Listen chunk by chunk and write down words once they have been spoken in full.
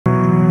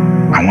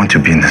to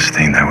be in this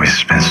thing that we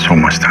spend so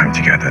much time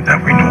together that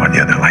we know what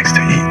the other likes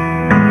to eat,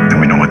 and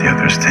we know what the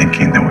other is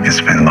thinking, then we can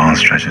spend long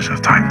stretches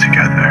of time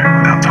together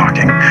without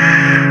talking.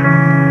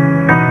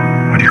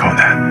 What do you call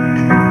that?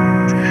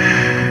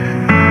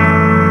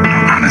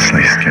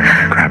 Honestly, it's scaring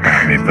the crap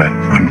out of me, but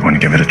I'm going to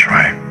give it a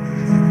try.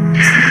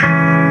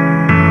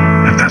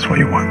 If that's what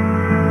you want.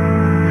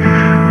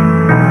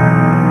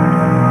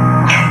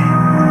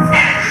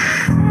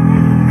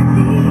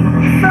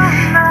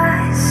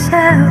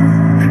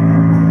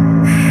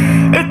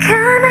 It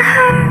kinda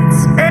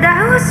hurts, but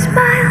I will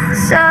smile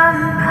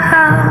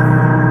somehow.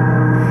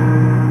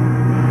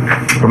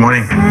 Good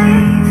morning.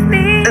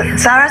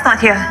 Zara's not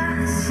here.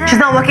 She's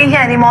not working here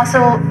anymore,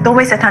 so don't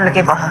waste your time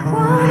looking for her.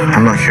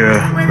 I'm not here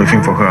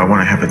looking for her. I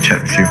want to have a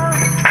chat with you.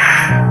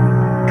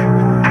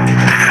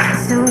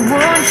 So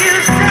won't you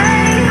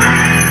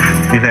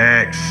say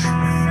Relax.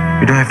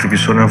 You don't have to be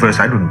so nervous.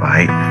 I don't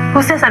bite.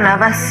 Who says I'm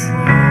nervous?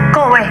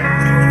 Go away.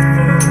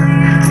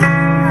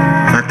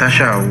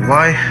 Natasha,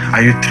 why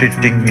are you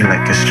treating me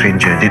like a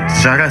stranger? Did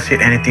Zara say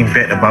anything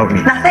bad about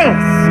me? Nothing.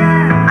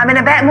 I'm in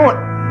a bad mood.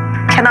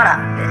 Cannot.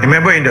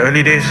 Remember in the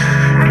early days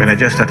when I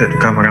just started to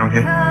come around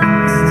here?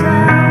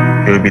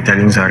 You will be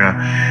telling Zara,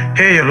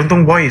 hey, your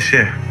lontong boy is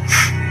here.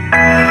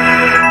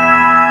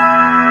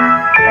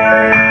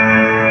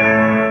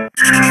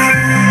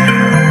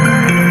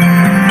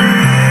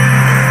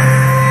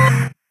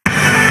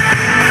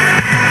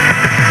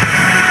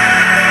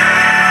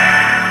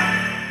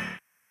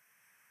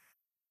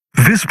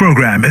 This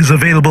program is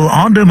available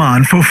on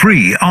demand for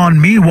free on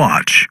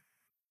MeWatch.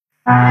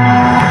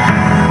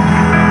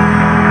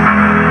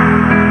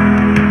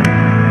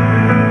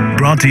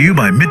 Brought to you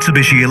by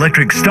Mitsubishi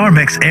Electric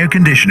StarMex Air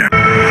Conditioner.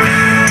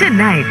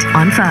 Tonight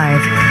on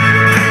 5.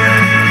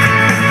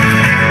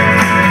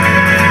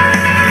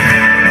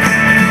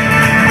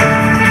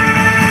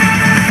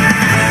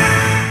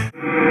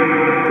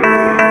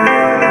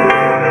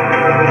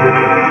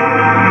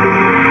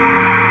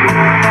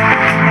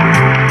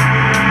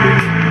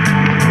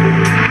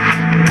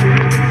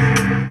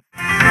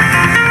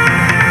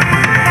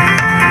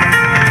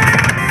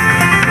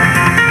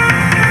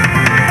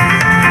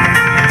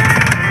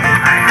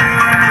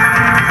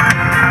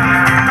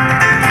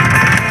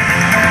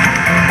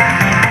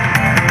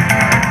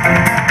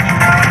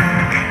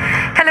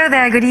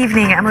 Good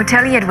evening, I'm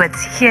Otelli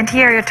Edwards. Here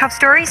are your top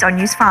stories on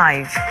News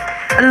 5.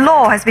 A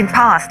law has been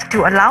passed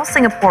to allow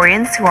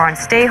Singaporeans who are on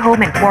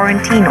stay-home and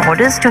quarantine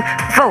orders to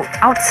vote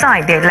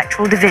outside their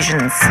electoral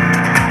divisions.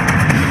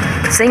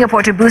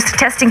 Singapore to boost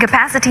testing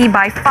capacity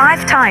by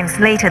 5 times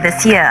later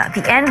this year.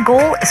 The end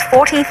goal is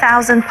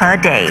 40,000 per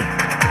day.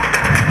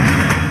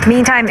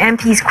 Meantime,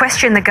 MPs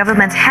question the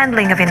government's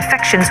handling of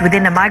infections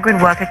within the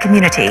migrant worker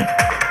community.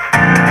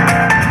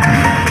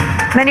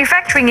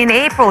 Manufacturing in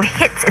April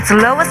hits its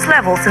lowest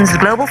level since the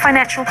global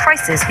financial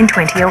crisis in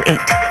 2008.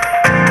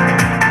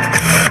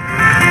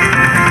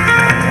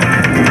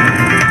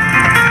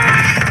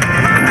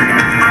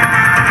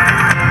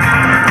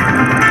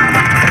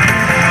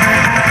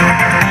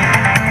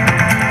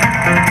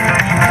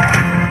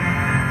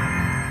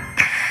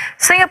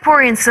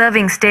 Singaporeans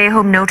serving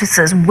stay-home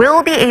notices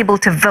will be able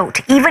to vote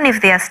even if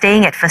they are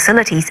staying at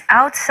facilities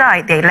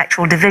outside their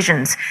electoral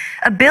divisions.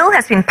 A bill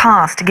has been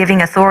passed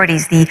giving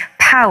authorities the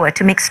power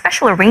to make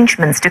special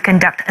arrangements to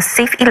conduct a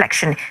safe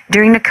election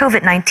during the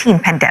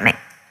COVID-19 pandemic.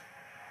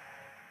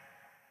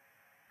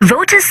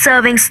 Voters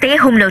serving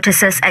stay-home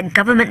notices at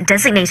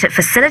government-designated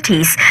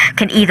facilities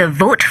can either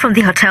vote from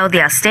the hotel they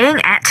are staying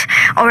at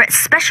or at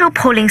special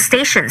polling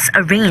stations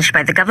arranged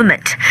by the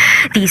government.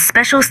 These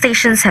special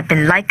stations have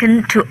been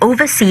likened to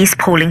overseas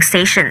polling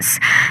stations.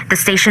 The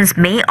stations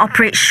may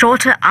operate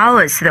shorter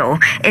hours, though,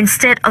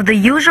 instead of the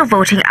usual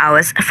voting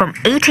hours from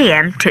 8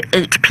 a.m. to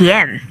 8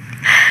 p.m.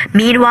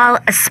 Meanwhile,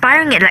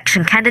 aspiring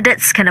election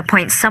candidates can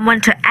appoint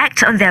someone to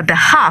act on their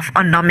behalf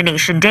on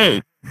nomination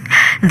day.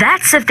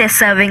 That's if they're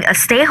serving a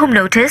stay-home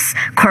notice,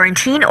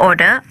 quarantine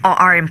order, or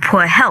are in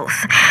poor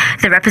health.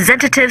 The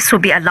representatives will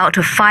be allowed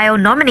to file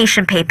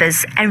nomination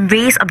papers and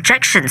raise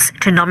objections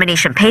to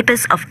nomination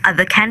papers of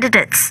other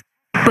candidates.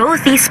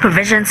 Both these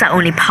provisions are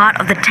only part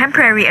of the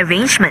temporary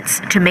arrangements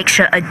to make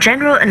sure a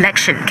general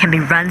election can be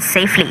run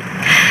safely.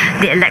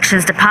 The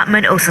Elections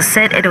Department also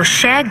said it will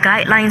share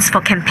guidelines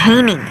for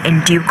campaigning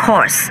in due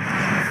course.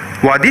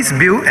 While this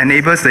bill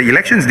enables the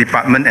Elections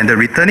Department and the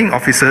returning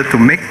officer to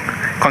make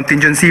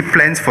contingency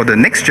plans for the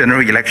next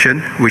general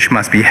election, which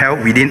must be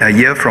held within a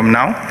year from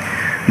now,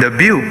 the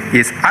bill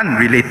is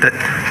unrelated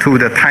to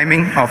the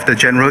timing of the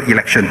general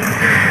election.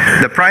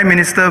 The Prime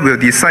Minister will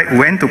decide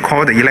when to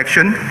call the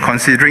election,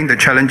 considering the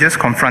challenges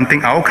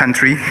confronting our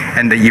country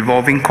and the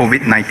evolving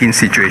COVID-19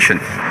 situation.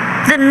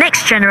 The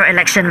next general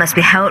election must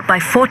be held by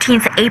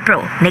 14th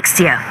April next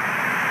year.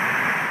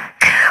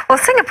 Well,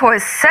 Singapore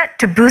is set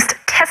to boost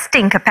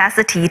testing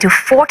capacity to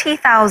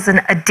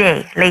 40,000 a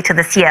day later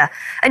this year.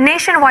 A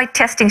nationwide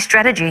testing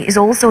strategy is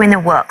also in the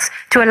works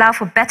to allow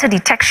for better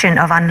detection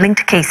of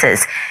unlinked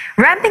cases.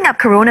 Ramping up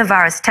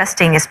coronavirus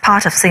testing is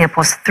part of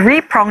Singapore's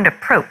three-pronged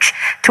approach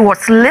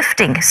towards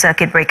lifting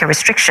circuit breaker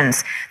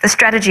restrictions. The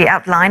strategy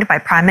outlined by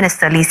Prime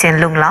Minister Lee Hsien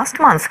Loong last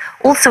month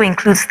also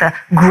includes the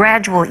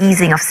gradual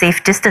easing of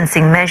safe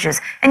distancing measures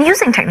and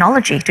using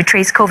technology to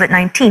trace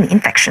COVID-19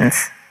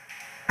 infections.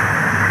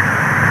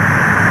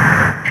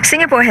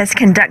 Singapore has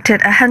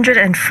conducted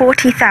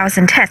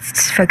 140,000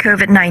 tests for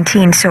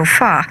COVID-19 so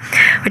far,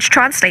 which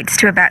translates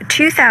to about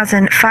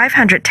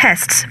 2,500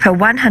 tests per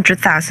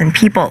 100,000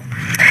 people.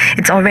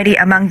 It's already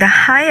among the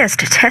highest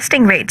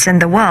testing rates in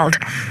the world,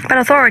 but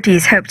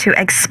authorities hope to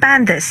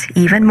expand this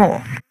even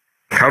more.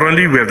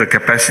 Currently, we have the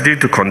capacity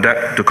to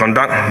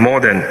conduct more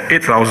than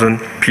 8,000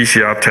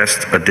 PCR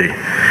tests a day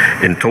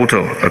in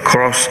total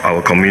across our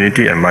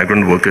community and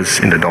migrant workers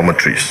in the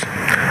dormitories,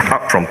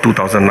 up from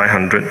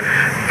 2,900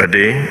 a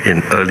day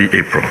in early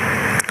April.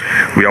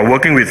 We are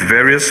working with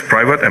various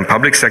private and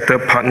public sector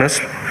partners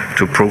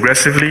to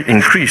progressively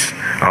increase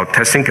our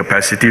testing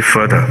capacity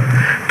further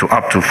to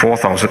up to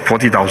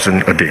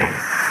 40,000 a day.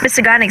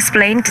 Mr. Gan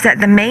explained that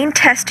the main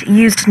test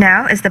used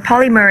now is the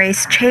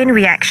polymerase chain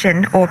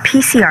reaction or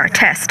PCR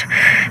test.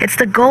 It's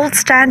the gold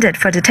standard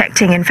for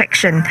detecting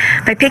infection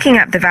by picking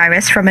up the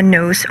virus from a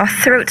nose or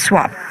throat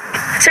swab.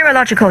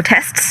 Serological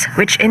tests,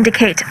 which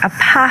indicate a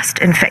past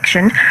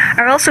infection,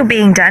 are also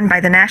being done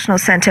by the National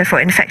Centre for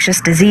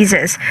Infectious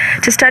Diseases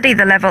to study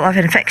the level of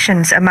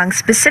infections among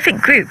specific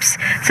groups,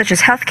 such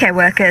as healthcare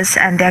workers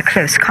and their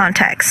close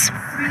contacts.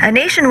 A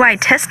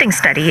nationwide testing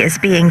study is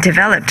being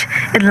developed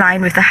in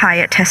line with the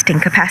higher testing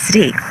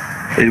capacity.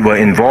 It will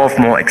involve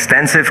more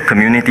extensive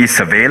community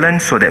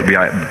surveillance so that we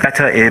are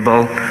better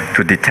able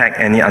to detect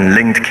any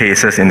unlinked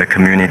cases in the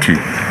community.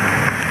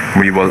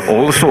 We will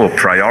also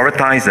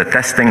prioritize the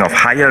testing of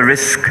higher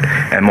risk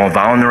and more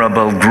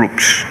vulnerable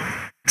groups.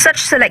 Such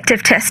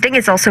selective testing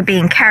is also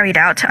being carried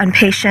out on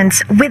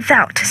patients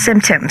without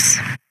symptoms.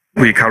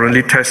 We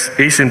currently test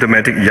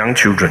asymptomatic young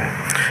children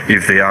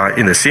if they are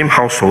in the same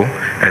household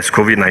as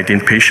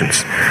COVID-19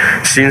 patients,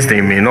 since they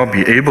may not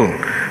be able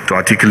to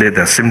articulate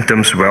their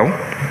symptoms well.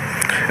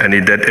 And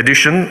in that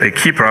addition, a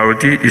key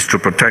priority is to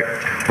protect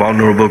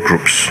vulnerable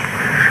groups.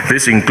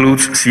 This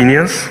includes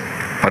seniors,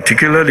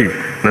 particularly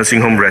nursing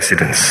home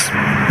residents.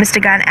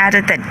 Mr. Gan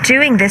added that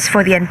doing this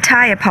for the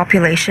entire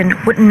population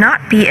would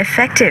not be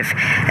effective,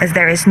 as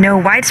there is no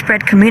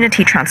widespread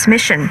community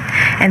transmission,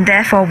 and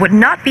therefore would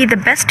not be the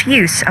best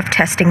use of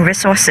testing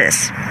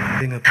resources.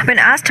 When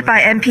asked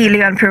by MP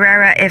Leon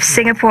Pereira if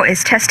Singapore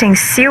is testing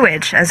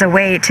sewage as a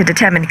way to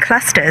determine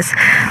clusters,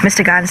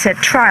 Mr. Gan said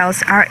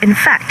trials are in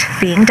fact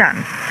being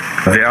done.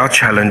 There are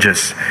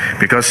challenges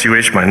because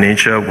sewage by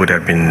nature would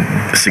have been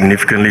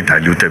significantly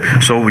diluted.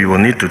 So we will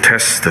need to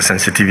test the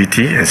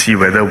sensitivity and see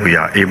whether we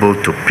are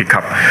able to pick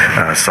up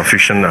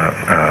sufficient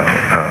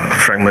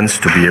fragments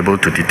to be able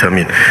to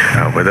determine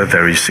whether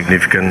there is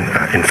significant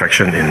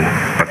infection in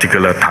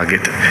particular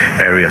target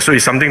area. So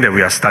it's something that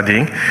we are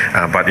studying,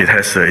 but it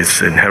has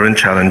its inherent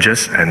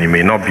challenges, and you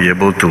may not be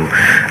able to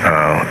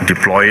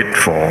deploy it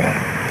for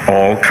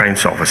all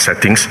kinds of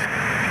settings.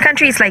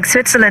 Countries like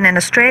Switzerland and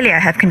Australia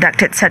have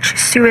conducted such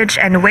sewage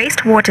and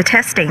wastewater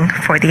testing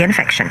for the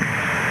infection.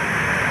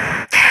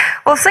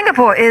 Well,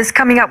 Singapore is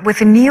coming up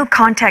with new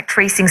contact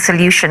tracing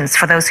solutions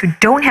for those who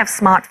don't have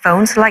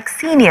smartphones, like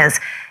seniors.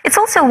 It's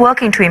also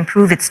working to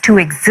improve its two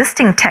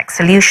existing tech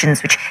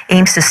solutions, which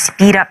aims to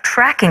speed up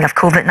tracking of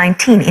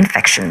COVID-19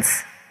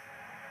 infections.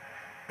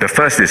 The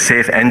first is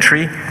Safe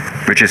Entry,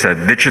 which is a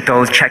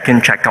digital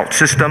check-in, check-out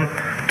system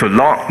to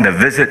log the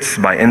visits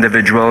by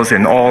individuals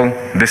in all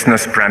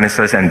business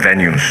premises and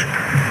venues.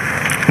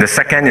 The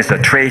second is the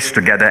Trace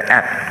Together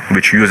app,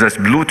 which uses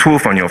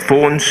Bluetooth on your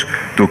phones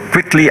to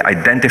quickly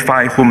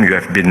identify whom you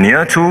have been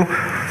near to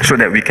so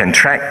that we can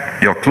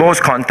track your close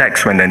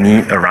contacts when the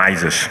need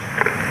arises.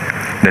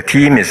 The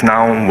team is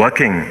now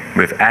working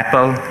with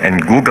Apple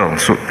and Google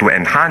to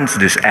enhance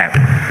this app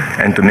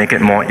and to make it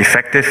more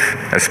effective,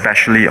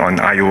 especially on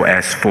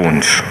iOS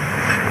phones.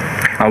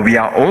 We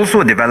are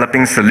also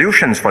developing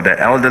solutions for the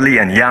elderly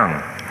and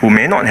young who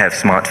may not have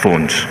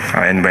smartphones.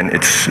 And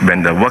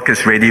when the work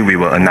is ready, we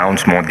will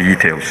announce more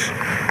details.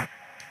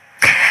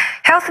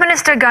 Health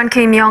Minister Gan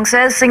Kim Yong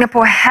says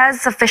Singapore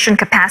has sufficient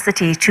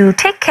capacity to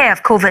take care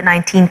of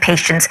COVID-19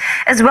 patients,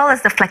 as well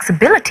as the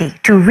flexibility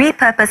to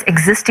repurpose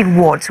existing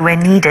wards where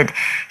needed.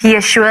 He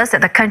assures that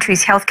the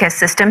country's healthcare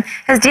system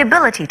has the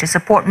ability to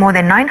support more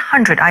than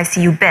 900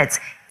 ICU beds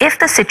if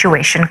the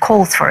situation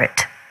calls for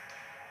it.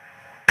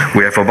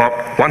 We have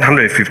about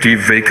 150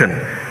 vacant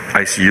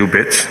ICU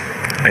beds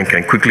and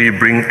can quickly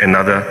bring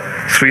another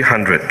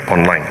 300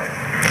 online.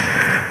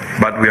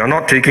 But we are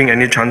not taking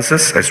any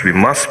chances, as we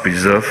must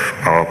preserve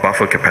our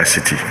buffer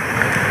capacity.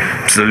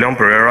 Mr. Leon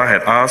Pereira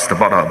had asked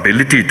about our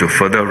ability to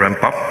further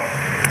ramp up.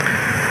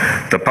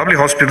 The public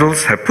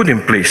hospitals have put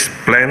in place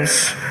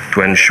plans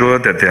to ensure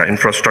that their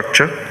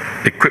infrastructure,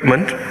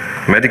 equipment,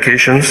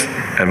 medications,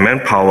 and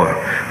manpower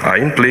are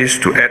in place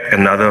to add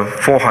another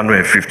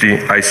 450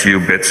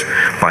 ICU beds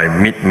by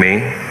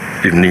mid-May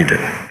if needed.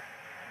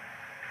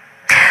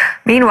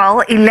 Meanwhile,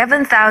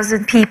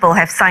 11,000 people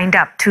have signed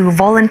up to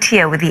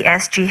volunteer with the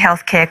SG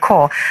Healthcare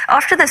Corps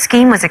after the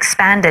scheme was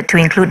expanded to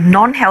include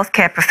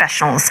non-healthcare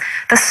professionals.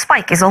 The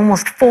spike is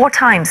almost 4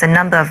 times the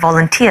number of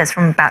volunteers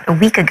from about a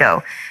week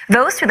ago.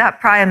 Those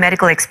without prior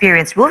medical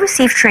experience will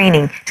receive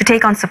training to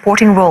take on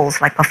supporting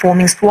roles like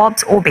performing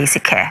swabs or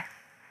basic care.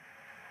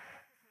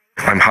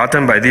 I'm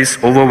heartened by this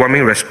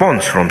overwhelming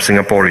response from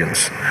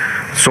Singaporeans.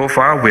 So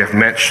far, we have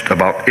matched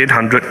about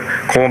 800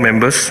 corps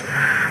members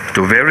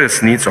to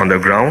various needs on the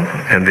ground,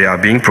 and they are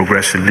being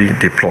progressively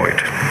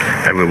deployed,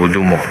 and we will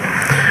do more.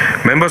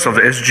 Members of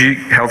the SG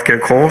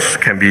Healthcare Corps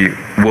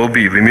will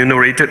be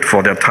remunerated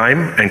for their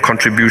time and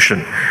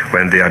contribution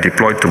when they are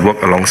deployed to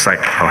work alongside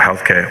our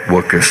healthcare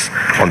workers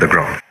on the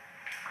ground.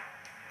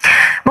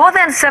 More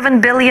than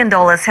 $7 billion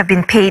have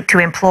been paid to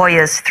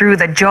employers through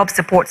the Job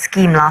Support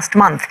Scheme last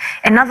month.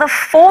 Another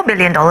 $4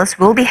 billion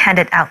will be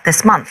handed out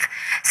this month.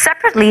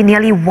 Separately,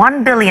 nearly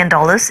 $1 billion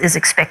is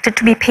expected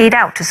to be paid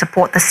out to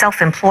support the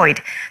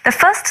self-employed. The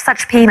first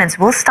such payments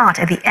will start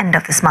at the end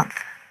of this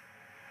month.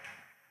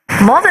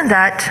 More than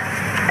that,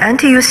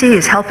 NTUC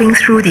is helping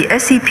through the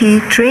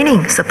SEP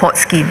Training Support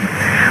Scheme,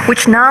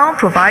 which now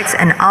provides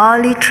an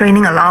hourly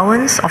training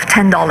allowance of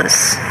 $10.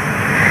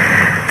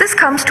 This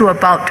comes to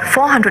about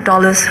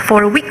 $400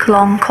 for a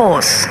week-long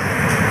course.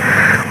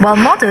 While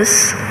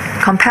modest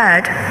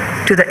compared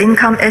to the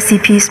income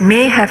SEPs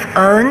may have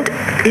earned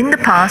in the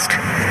past,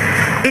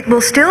 it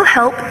will still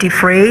help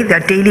defray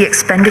their daily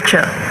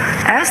expenditure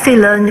as they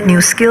learn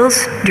new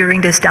skills during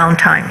this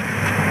downtime.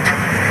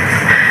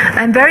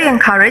 I'm very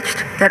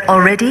encouraged that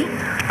already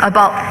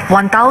about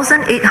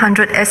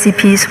 1,800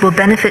 SEPs will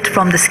benefit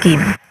from the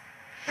scheme.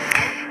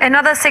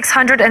 Another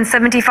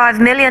 $675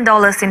 million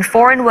in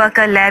foreign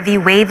worker levy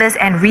waivers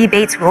and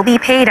rebates will be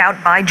paid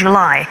out by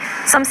July.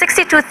 Some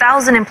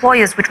 62,000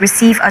 employers would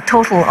receive a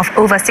total of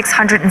over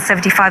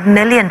 $675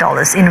 million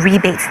in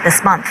rebates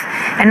this month.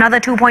 Another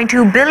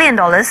 $2.2 billion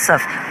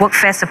of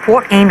workfare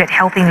support aimed at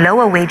helping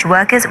lower wage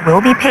workers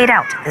will be paid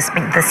out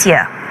this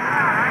year.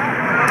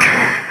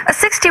 A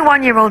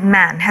 61-year-old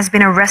man has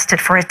been arrested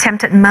for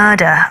attempted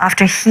murder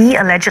after he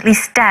allegedly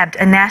stabbed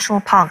a National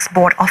Parks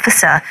Board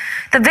officer.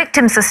 The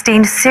victim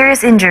sustained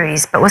serious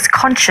injuries but was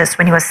conscious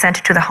when he was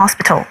sent to the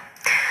hospital.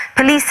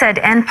 Police said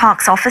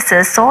NParks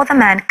officers saw the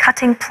man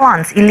cutting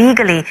plants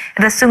illegally at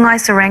the Sungai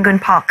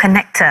Serangoon Park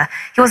connector.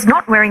 He was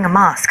not wearing a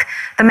mask.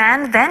 The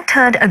man then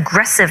turned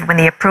aggressive when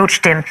they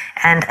approached him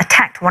and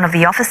attacked one of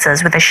the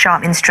officers with a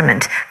sharp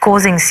instrument,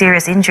 causing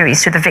serious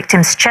injuries to the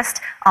victim's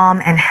chest, arm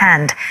and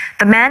hand.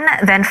 The man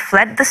then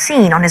fled the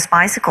scene on his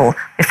bicycle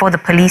before the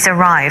police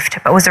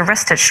arrived, but was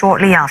arrested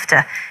shortly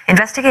after.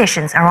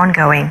 Investigations are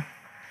ongoing.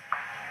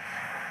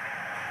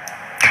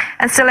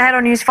 And still ahead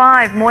on News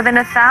 5, more than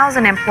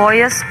 1,000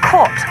 employers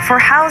caught for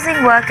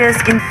housing workers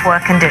in poor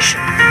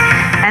condition.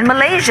 And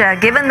Malaysia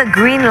given the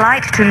green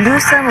light to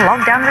loosen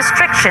lockdown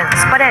restrictions,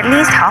 but at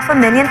least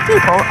 500,000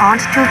 people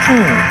aren't too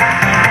keen.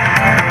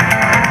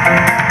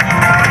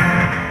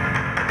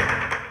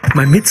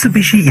 My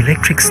Mitsubishi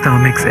Electric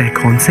StarMax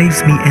aircon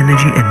saves me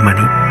energy and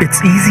money. It's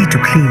easy to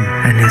clean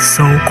and is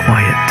so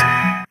quiet.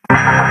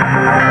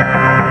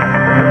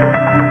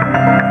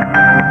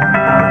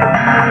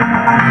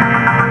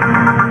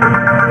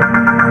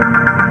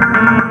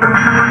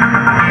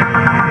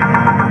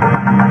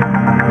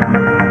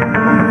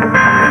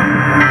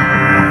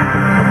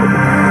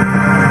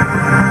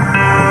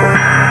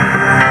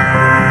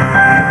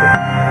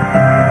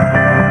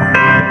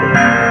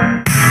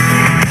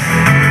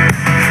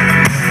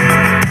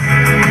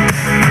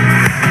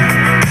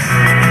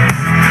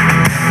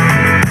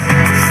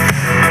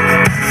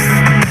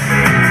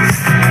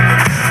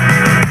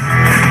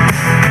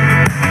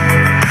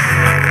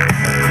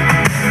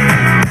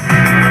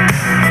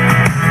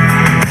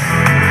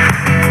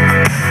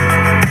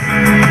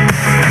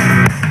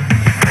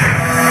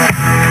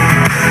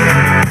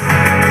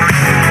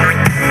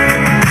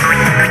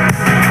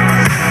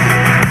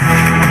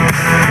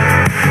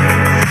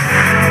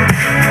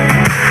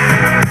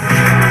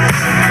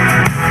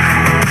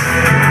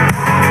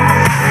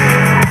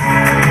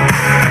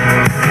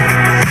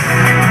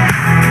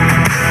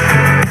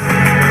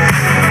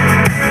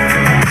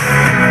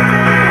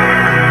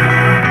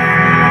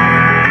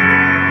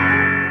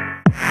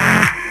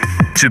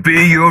 To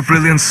be your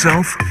brilliant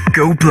self,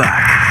 go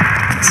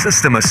black.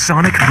 Systema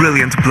Sonic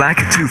Brilliant Black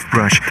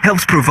Toothbrush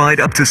helps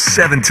provide up to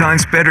 7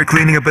 times better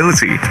cleaning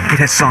ability. It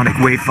has sonic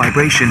wave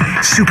vibration,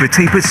 super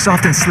tapered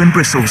soft and slim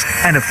bristles,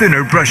 and a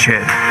thinner brush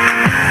head.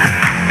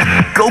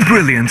 Go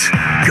brilliant,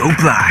 go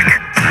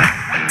black.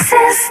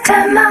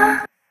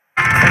 Systema.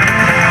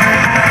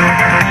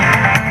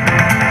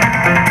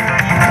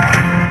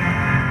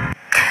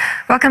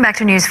 Welcome back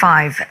to News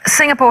 5.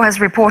 Singapore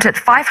has reported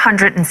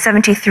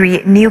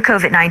 573 new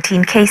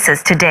COVID-19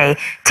 cases today,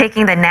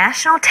 taking the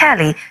national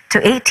tally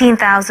to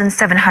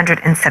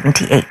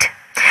 18,778.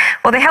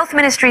 Well, the Health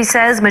Ministry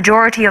says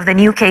majority of the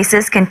new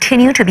cases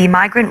continue to be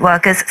migrant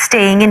workers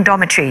staying in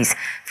dormitories.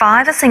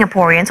 5 are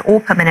Singaporeans or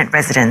permanent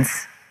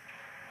residents.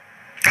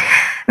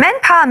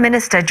 Manpower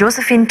Minister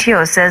Josephine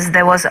Teo says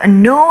there was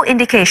no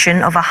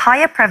indication of a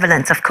higher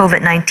prevalence of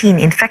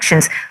COVID-19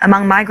 infections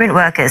among migrant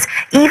workers,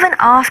 even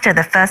after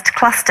the first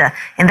cluster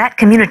in that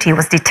community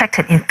was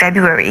detected in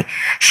February.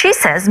 She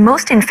says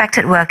most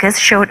infected workers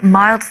showed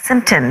mild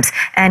symptoms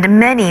and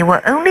many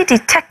were only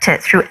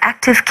detected through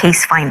active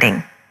case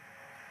finding.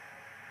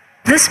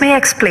 This may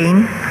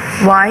explain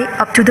why,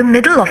 up to the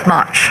middle of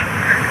March,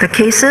 the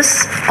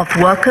cases of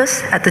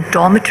workers at the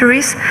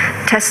dormitories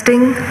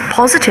testing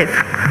positive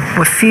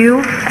were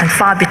few and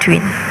far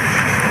between.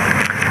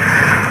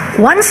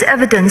 Once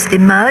evidence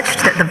emerged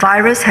that the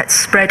virus had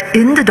spread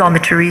in the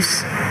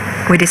dormitories,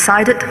 we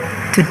decided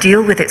to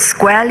deal with it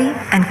squarely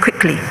and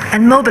quickly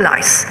and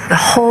mobilize the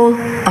whole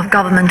of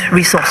government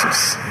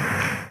resources.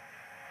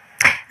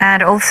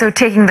 And also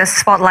taking the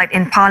spotlight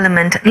in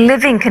Parliament,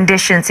 living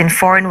conditions in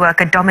foreign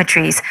worker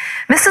dormitories.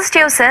 Mrs.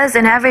 Teo says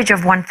an average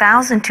of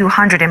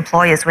 1,200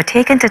 employers were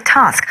taken to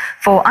task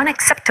for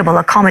unacceptable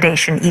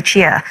accommodation each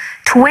year.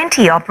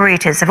 20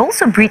 operators have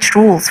also breached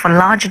rules for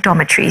larger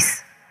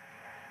dormitories.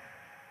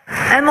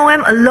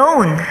 MOM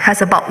alone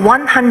has about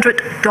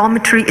 100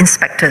 dormitory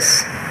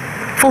inspectors,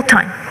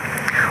 full-time,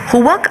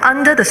 who work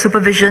under the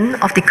supervision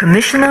of the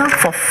Commissioner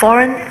for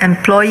Foreign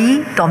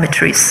Employee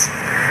Dormitories,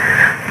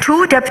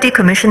 2 deputy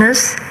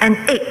commissioners and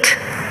 8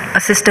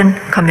 assistant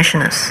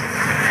commissioners.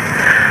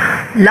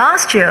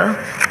 Last year,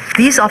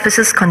 these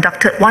officers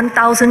conducted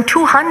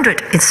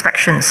 1,200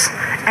 inspections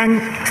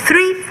and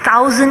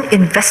 3,000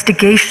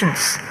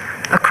 investigations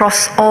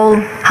across all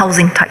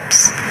housing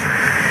types.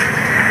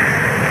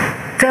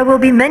 There will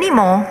be many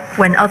more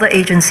when other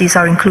agencies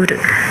are included.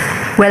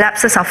 Where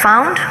lapses are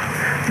found,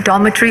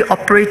 dormitory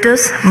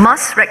operators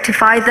must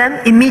rectify them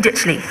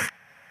immediately.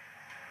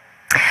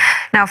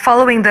 Now,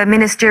 following the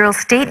ministerial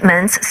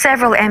statements,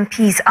 several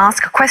MPs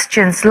asked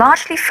questions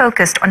largely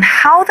focused on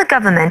how the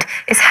government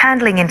is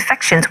handling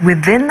infections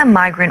within the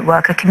migrant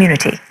worker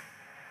community.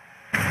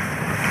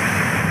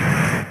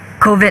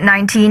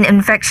 COVID-19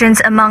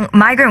 infections among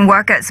migrant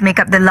workers make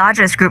up the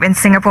largest group in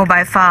Singapore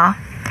by far.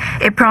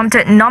 It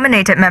prompted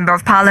nominated Member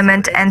of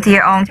Parliament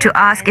Anthea Ong to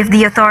ask if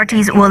the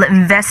authorities will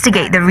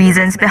investigate the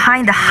reasons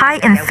behind the high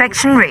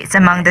infection rates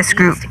among this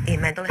group.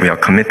 We are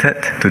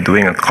committed to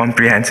doing a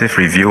comprehensive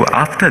review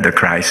after the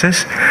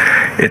crisis.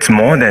 It's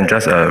more than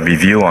just a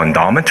review on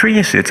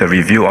dormitories, it's a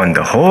review on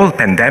the whole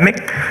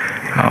pandemic.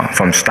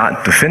 From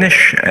start to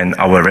finish, and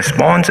our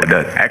response,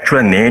 the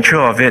actual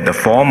nature of it, the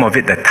form of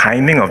it, the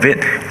timing of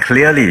it,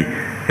 clearly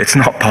it's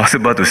not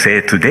possible to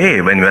say today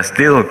when we're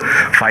still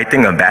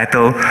fighting a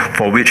battle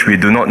for which we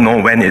do not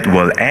know when it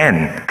will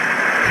end.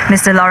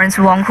 Mr. Lawrence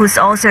Wong, who's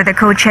also the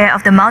co-chair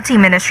of the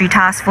multi-ministry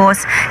task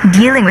force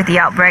dealing with the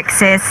outbreak,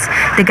 says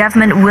the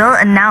government will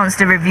announce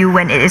the review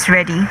when it is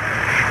ready.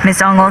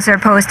 Ms. Ong also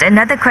posed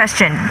another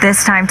question,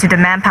 this time to the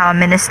Manpower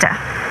Minister.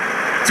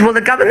 So will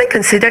the government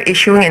consider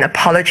issuing an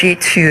apology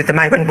to the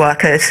migrant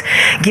workers,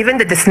 given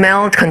the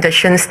dismal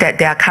conditions that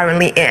they are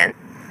currently in?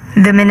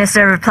 The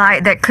minister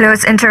replied that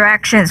close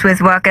interactions with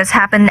workers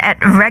happen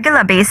at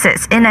regular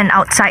basis in and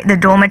outside the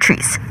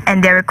dormitories,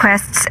 and their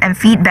requests and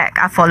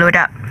feedback are followed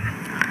up.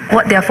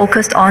 What they are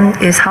focused on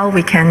is how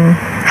we can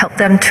help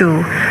them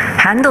to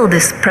handle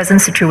this present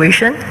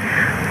situation,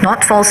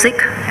 not fall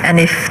sick, and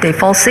if they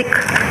fall sick,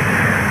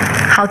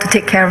 how to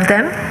take care of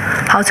them,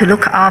 how to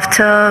look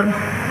after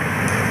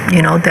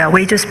their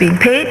wages being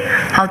paid,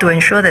 how to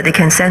ensure that they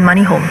can send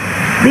money home.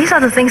 These are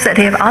the things that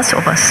they have asked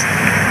of us.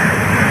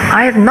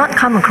 I have not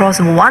come across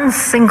one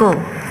single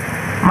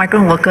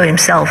migrant worker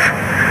himself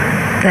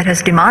that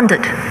has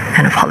demanded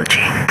an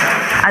apology.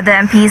 Other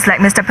MPs like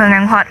Mr. Peng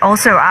Ang Huat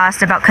also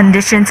asked about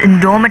conditions in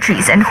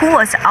dormitories and who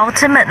was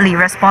ultimately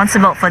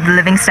responsible for the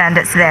living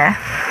standards there.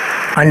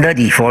 Under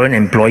the Foreign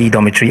Employee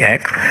Dormitory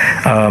Act,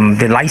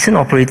 the licensed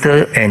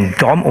operator and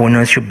dorm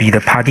owners should be the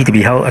party to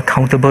be held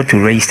accountable to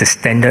raise the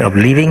standard of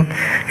living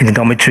in the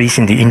dormitories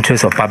in the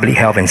interest of public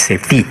health and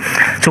safety.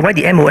 So why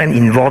the MOM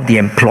involved the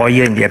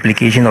employer in the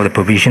application of the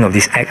provision of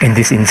this act in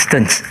this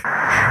instance?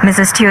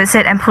 Mrs. Teo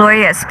said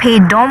employers pay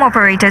dorm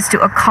operators to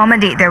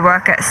accommodate their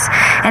workers,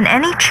 and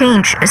any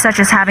change, such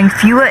as having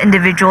fewer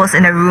individuals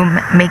in a room,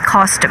 may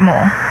cost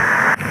more.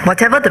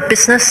 Whatever the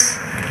business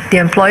the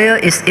employer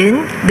is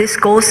in, this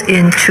goes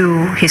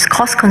into his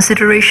cost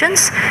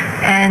considerations,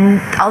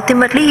 and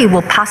ultimately he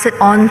will pass it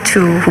on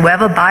to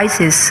whoever buys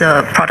his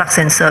products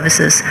and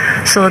services.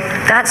 So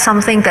that's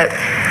something that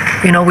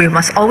we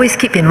must always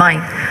keep in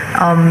mind.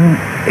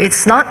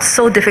 It's not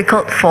so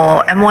difficult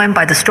for MOM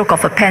by the stroke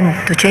of a pen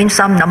to change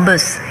some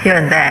numbers here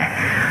and there,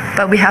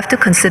 but we have to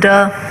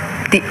consider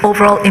the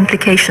overall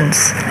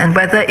implications and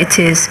whether it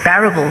is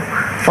bearable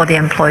for the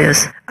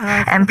employers.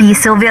 MP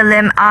Sylvia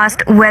Lim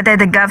asked whether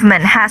the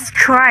government has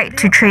tried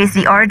to trace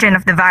the origin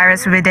of the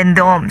virus within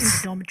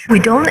dorms. We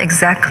don't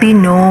exactly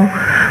know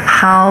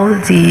how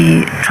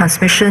the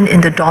transmission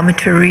in the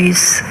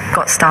dormitories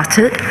got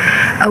started.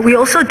 We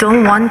also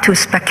don't want to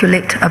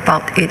speculate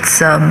about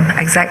its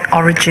exact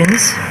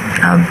origins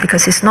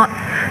because it's not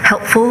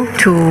helpful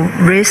to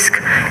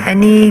risk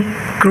any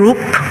group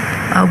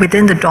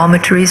within the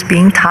dormitories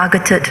being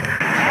targeted.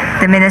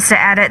 The minister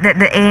added that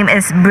the aim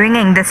is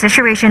bringing the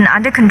situation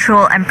under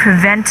control and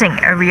preventing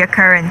a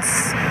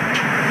reoccurrence.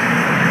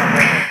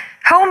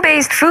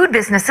 Home-based food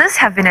businesses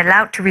have been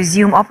allowed to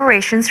resume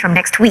operations from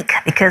next week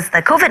because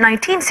the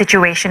COVID-19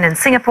 situation in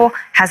Singapore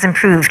has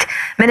improved.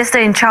 Minister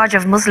in charge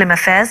of Muslim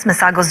Affairs,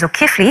 Masagos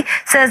Zulkifli,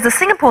 says the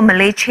Singapore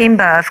Malay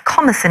Chamber of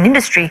Commerce and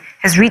Industry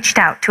has reached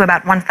out to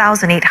about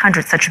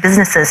 1,800 such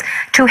businesses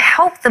to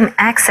help them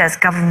access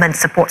government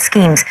support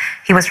schemes.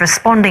 He was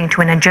responding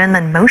to an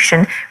adjournment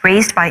motion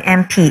raised by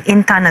MP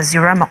Intan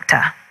Azura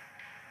Mokhtar.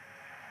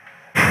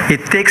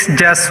 It takes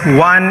just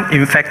one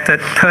infected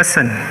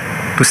person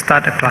to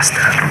start a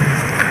cluster.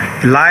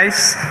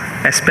 Lives,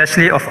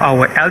 especially of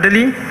our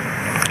elderly,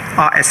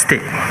 are at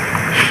stake,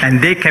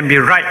 and they can be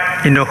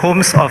right in the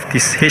homes of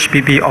these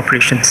HPB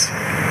operations.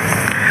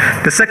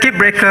 The circuit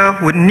breaker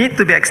would need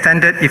to be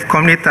extended if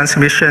community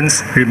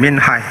transmissions remain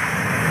high.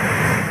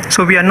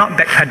 So we are not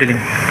backpedaling.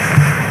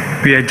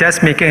 We are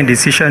just making a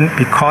decision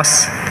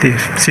because the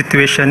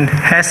situation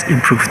has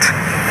improved.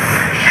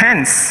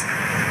 Hence,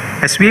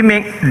 as we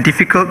make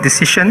difficult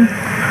decision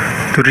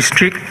to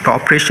restrict the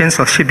operations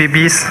of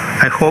HPBs,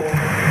 I hope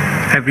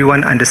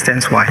everyone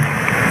understands why.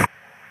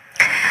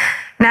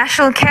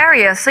 National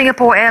carrier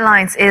Singapore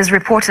Airlines is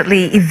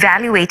reportedly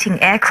evaluating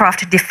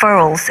aircraft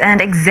deferrals and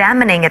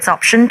examining its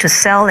option to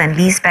sell and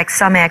lease back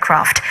some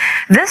aircraft.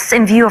 This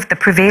in view of the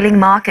prevailing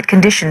market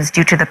conditions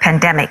due to the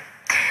pandemic.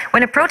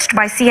 When approached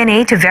by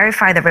CNA to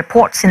verify the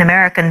reports in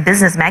American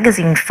business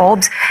magazine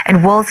Forbes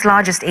and world's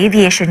largest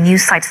aviation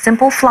news site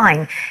Simple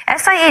Flying,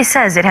 SIA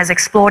says it has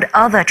explored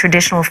other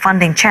traditional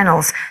funding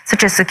channels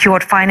such as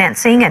secured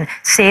financing and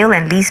sale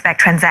and leaseback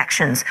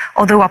transactions,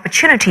 although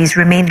opportunities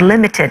remain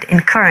limited in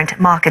current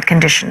market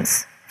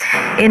conditions.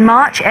 In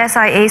March,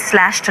 SIA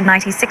slashed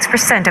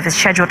 96% of its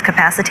scheduled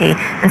capacity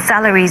and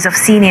salaries of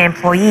senior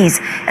employees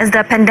as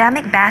the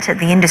pandemic battered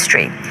the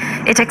industry.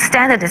 It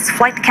extended its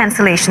flight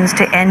cancellations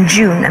to end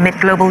June amid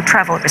global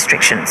travel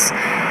restrictions.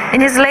 In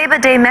his Labour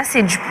Day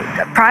message,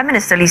 Prime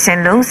Minister Lee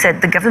Hsien Loong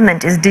said the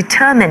government is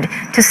determined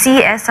to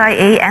see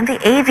SIA and the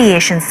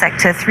aviation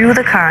sector through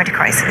the current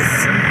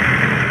crisis.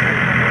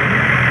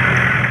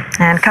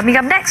 And coming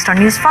up next on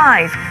News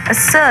 5, a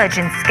surge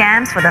in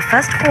scams for the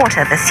first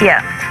quarter this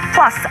year,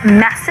 plus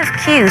massive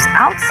queues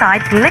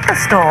outside liquor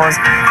stores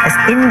as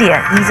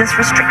India eases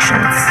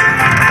restrictions.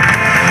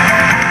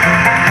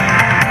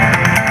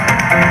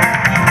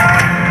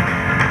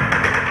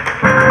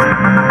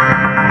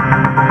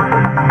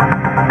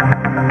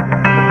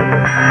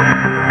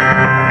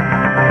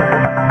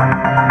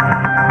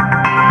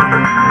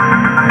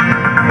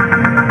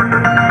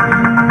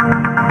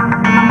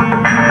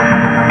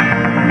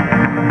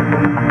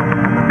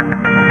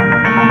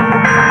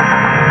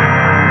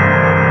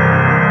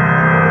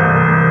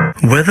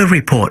 Weather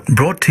report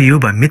brought to you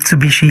by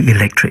Mitsubishi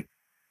Electric.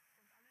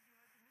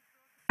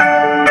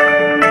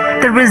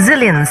 The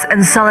resilience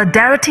and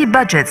solidarity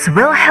budgets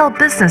will help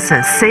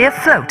businesses stay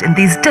afloat in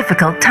these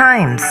difficult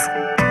times.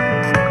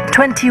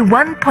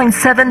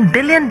 $21.7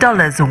 billion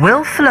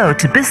will flow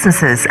to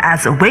businesses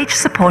as wage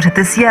support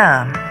this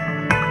year.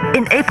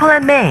 In April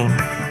and May,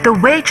 the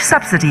wage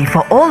subsidy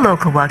for all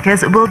local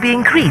workers will be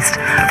increased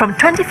from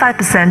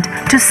 25%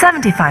 to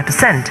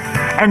 75%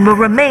 and will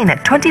remain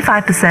at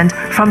 25%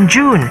 from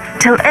June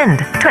till end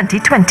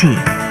 2020.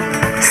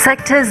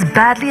 Sectors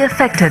badly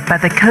affected by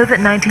the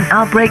COVID-19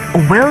 outbreak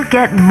will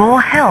get more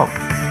help.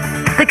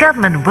 The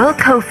government will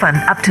co-fund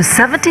up to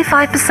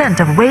 75%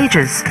 of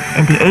wages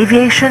in the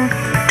aviation,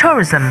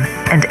 tourism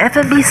and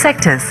F&B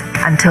sectors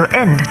until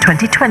end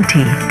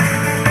 2020.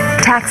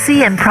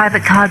 Taxi and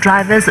private car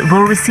drivers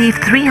will receive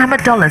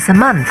 $300 a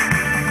month.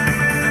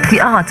 The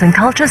arts and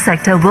culture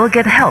sector will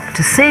get help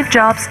to save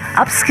jobs,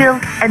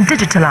 upskill and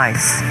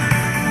digitalize.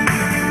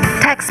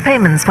 Tax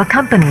payments for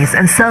companies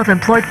and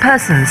self-employed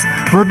persons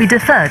will be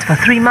deferred for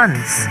 3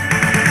 months.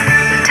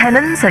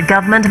 Tenants at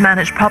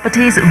government-managed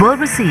properties will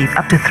receive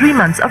up to 3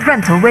 months of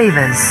rental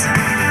waivers.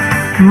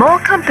 More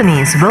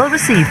companies will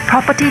receive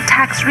property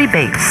tax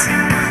rebates.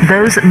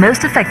 Those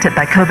most affected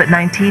by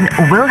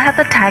COVID-19 will have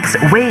the tax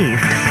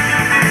waived.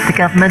 The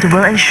government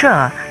will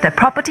ensure that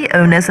property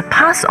owners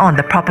pass on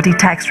the property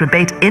tax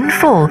rebate in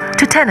full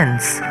to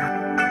tenants.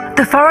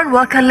 The foreign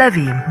worker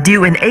levy,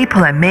 due in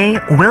April and May,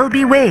 will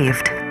be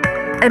waived.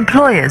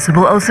 Employers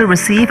will also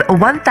receive a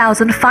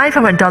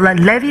 $1,500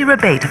 levy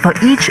rebate for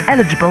each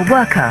eligible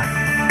worker.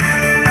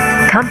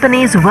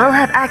 Companies will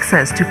have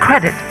access to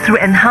credit through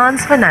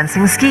enhanced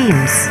financing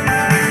schemes.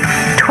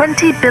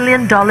 $20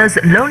 billion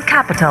loan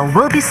capital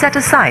will be set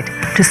aside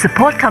to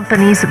support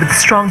companies with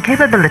strong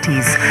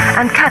capabilities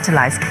and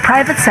catalyze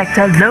private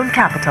sector loan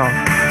capital.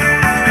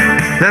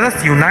 Let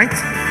us unite,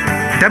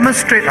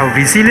 demonstrate our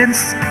resilience,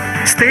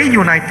 stay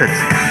united,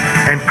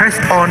 and press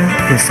on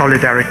in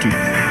solidarity.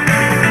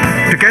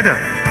 Together,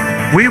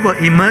 we will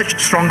emerge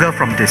stronger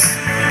from this.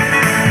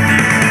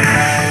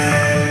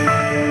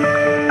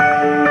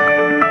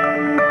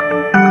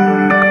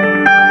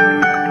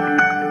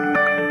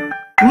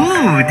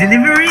 Ooh,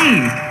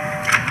 delivery!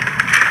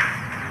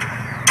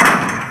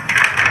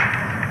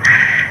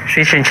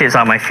 Fish and chips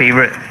are my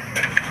favorite.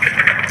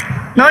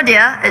 No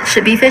dear, it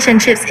should be fish and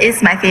chips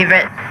is my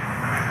favorite.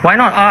 Why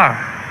not R?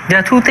 There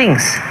are two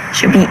things.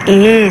 Should be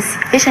is.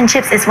 Fish and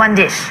chips is one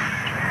dish.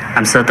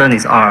 I'm certain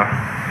it's R.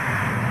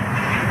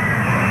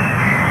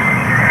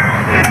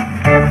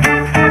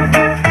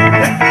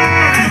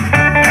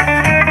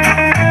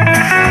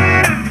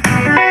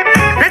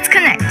 Let's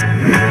connect.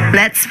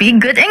 Let's speak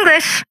good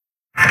English.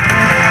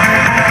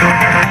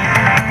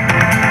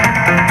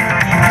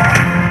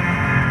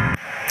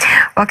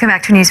 Welcome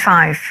back to News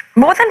 5.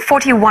 More than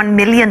 $41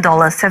 million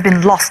have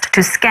been lost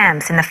to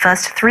scams in the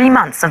first 3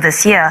 months of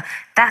this year.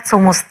 That's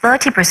almost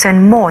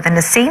 30% more than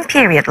the same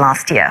period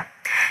last year.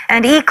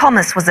 And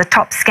e-commerce was the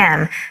top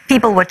scam.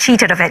 People were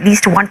cheated of at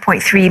least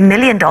 $1.3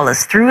 million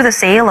through the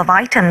sale of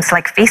items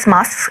like face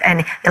masks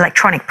and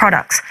electronic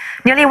products.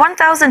 Nearly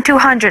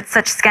 1,200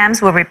 such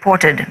scams were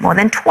reported, more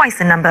than twice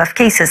the number of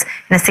cases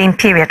in the same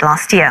period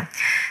last year.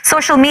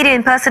 Social media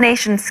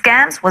impersonation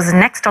scams was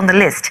next on the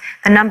list.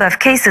 The number of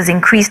cases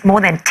increased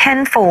more than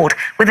tenfold,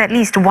 with at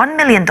least $1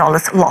 million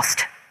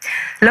lost.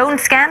 Loan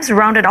scams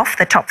rounded off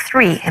the top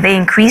three. They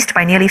increased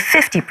by nearly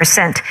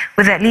 50%,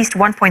 with at least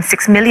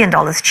 $1.6 million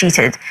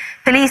cheated.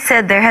 Police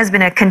said there has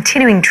been a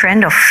continuing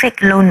trend of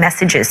fake loan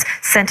messages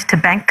sent to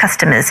bank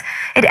customers.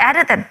 It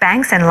added that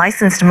banks and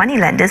licensed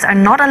moneylenders are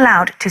not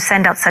allowed to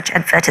send out such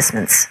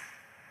advertisements.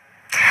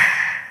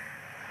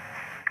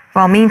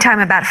 Well, meantime,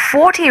 about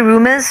 40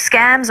 rumors,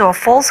 scams or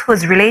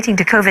falsehoods relating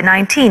to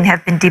COVID-19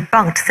 have been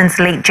debunked since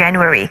late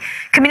January.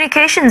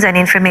 Communications and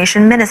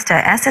Information Minister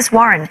S.S.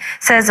 Warren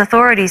says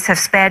authorities have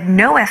spared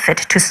no effort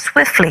to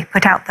swiftly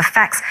put out the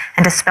facts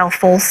and dispel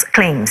false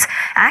claims.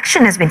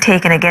 Action has been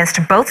taken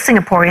against both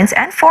Singaporeans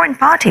and foreign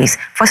parties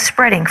for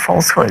spreading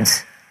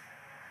falsehoods.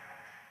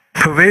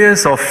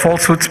 Purveyors of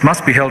falsehoods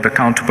must be held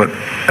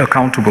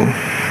accountable.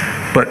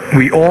 But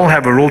we all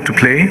have a role to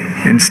play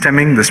in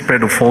stemming the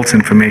spread of false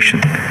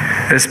information,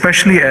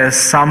 especially as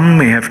some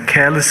may have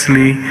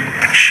carelessly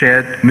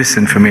shared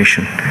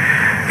misinformation.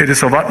 It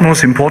is of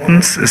utmost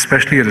importance,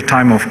 especially at a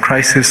time of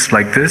crisis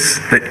like this,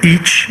 that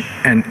each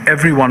and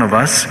every one of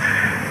us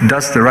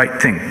does the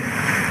right thing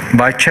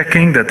by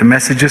checking that the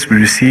messages we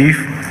receive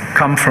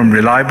come from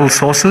reliable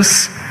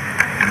sources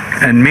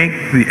and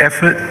make the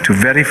effort to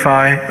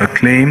verify a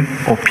claim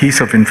or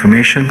piece of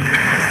information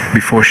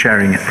before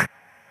sharing it.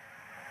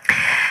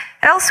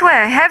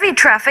 Elsewhere, heavy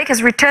traffic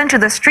has returned to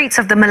the streets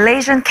of the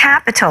Malaysian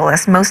capital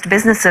as most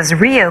businesses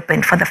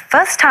reopened for the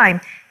first time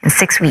in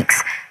 6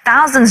 weeks.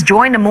 Thousands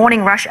joined the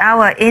morning rush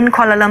hour in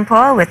Kuala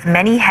Lumpur, with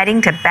many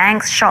heading to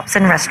banks, shops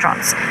and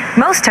restaurants.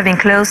 Most have been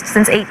closed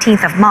since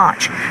 18th of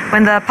March,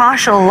 when the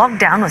partial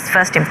lockdown was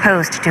first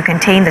imposed to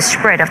contain the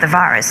spread of the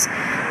virus.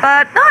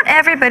 But not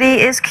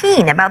everybody is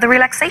keen about the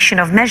relaxation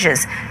of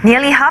measures.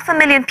 Nearly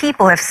 500,000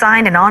 people have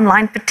signed an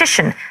online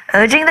petition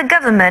urging the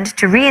government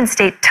to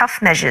reinstate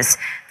tough measures.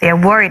 They are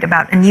worried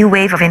about a new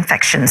wave of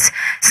infections.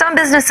 Some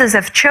businesses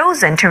have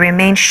chosen to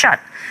remain shut.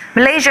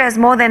 Malaysia has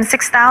more than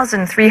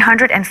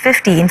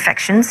 6,350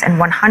 infections and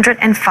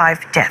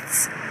 105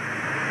 deaths.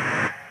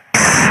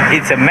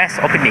 It's a mass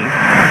opening.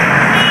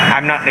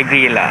 I'm not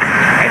agree lah.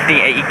 I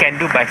think it can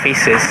do by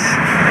phases.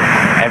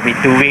 Every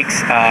 2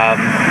 weeks,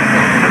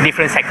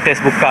 different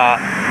sectors buka.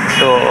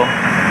 So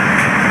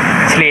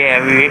actually,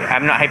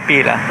 I'm not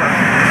happy lah.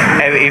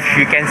 If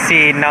you can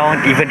see now,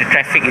 even the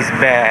traffic is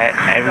bad.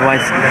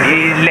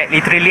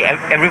 Literally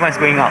everyone's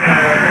going out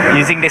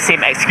using the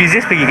same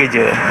excuses pergi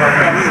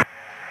kerja.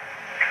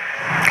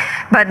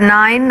 But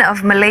 9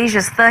 of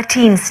Malaysia's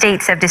 13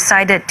 states have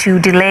decided to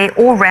delay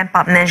or ramp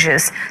up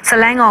measures.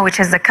 Selangor, which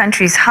has the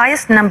country's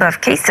highest number of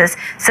cases,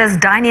 says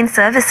dine-in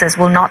services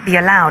will not be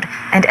allowed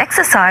and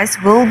exercise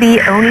will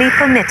be only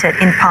permitted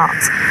in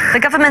parks.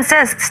 The government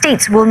says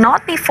states will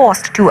not be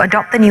forced to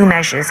adopt the new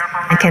measures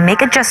and can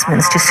make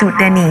adjustments to suit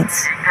their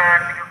needs.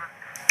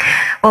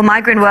 Well,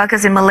 migrant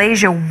workers in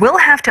Malaysia will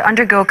have to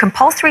undergo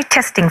compulsory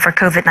testing for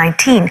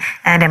COVID-19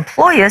 and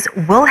employers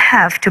will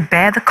have to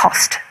bear the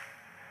cost.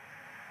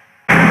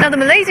 Now, the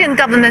Malaysian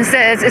government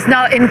says it's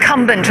now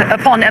incumbent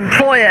upon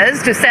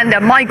employers to send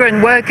their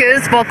migrant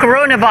workers for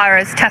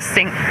coronavirus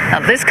testing. Now,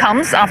 this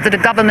comes after the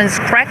government's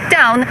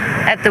crackdown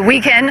at the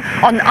weekend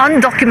on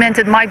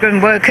undocumented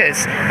migrant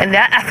workers in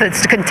their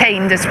efforts to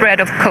contain the spread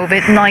of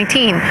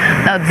COVID-19.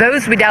 Now,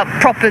 those without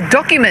proper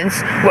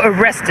documents were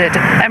arrested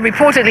and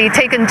reportedly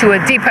taken to a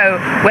depot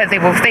where they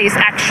will face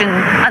action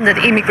under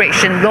the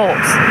immigration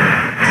laws.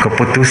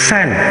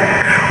 Keputusan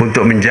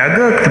untuk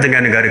menjaga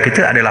kepentingan negara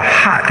kita adalah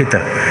hak kita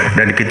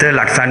dan kita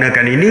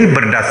laksanakan ini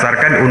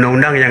berdasarkan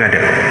undang-undang yang ada.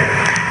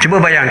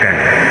 Cuba bayangkan,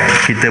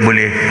 kita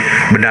boleh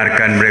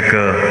benarkan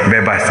mereka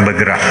bebas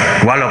bergerak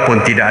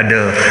walaupun tidak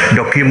ada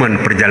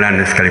dokumen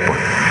perjalanan sekalipun.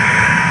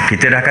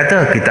 Kita dah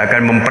kata kita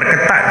akan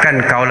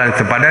memperketatkan kawalan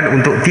sempadan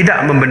untuk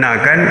tidak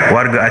membenarkan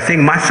warga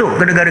asing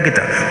masuk ke negara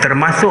kita,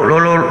 termasuk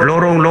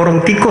lorong-lorong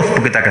tikus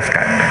pun kita akan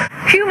sekat.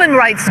 Human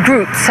rights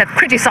groups have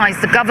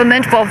criticized the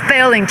government for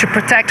failing to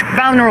protect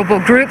vulnerable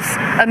groups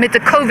amid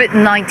the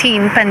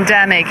COVID-19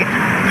 pandemic.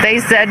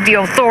 They said the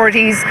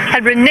authorities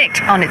had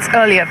reneged on its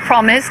earlier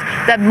promise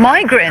that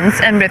migrants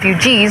and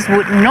refugees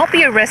would not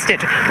be arrested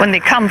when they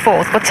come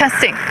forth for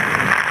testing.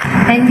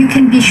 And you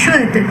can be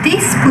sure that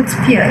this puts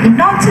fear in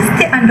not just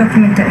the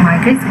undocumented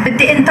migrants, but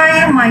the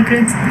entire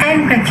migrants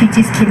and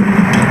refugees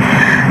community.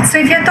 So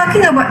if you're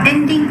talking about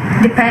ending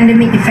the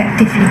pandemic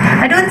effectively,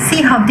 I don't see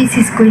how this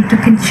is going to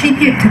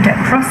contribute to that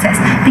process,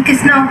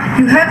 because now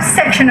you have a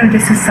section of the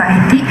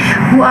society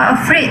who are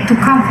afraid to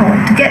come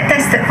forward to get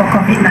tested for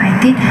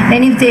COVID-19,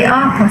 and if they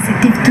are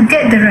positive, to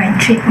get the right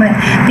treatment,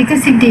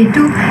 because if they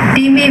do,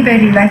 they may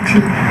very likely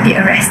be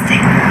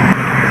arrested.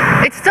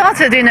 It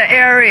started in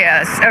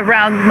areas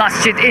around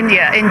Masjid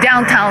India in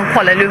downtown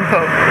Kuala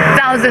Lumpur.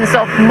 Thousands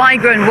of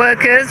migrant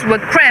workers were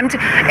cramped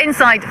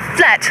inside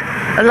flats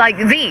like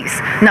these.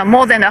 Now,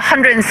 more than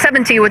 170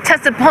 were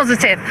tested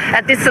positive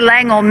at this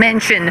Selangor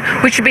mansion,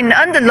 which has been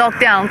under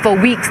lockdown for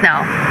weeks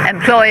now.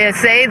 Employers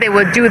say they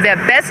will do their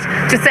best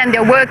to send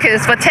their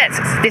workers for tests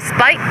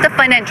despite the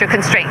financial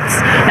constraints.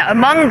 Now,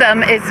 among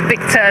them is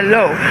Victor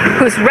Low,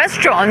 whose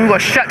restaurant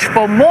was shut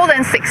for more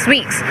than 6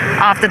 weeks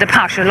after the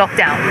partial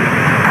lockdown.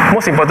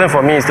 Most important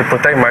for me is to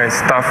protect my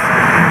staff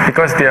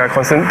because they are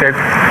constant.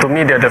 To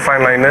me, they are the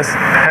frontliners.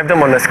 Have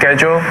them on a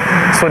schedule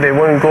so they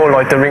won't go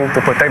loitering to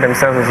protect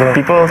themselves as well.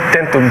 People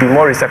tend to be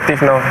more receptive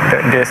now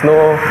that there's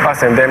no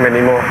us and them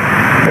anymore.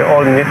 We're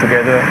all in it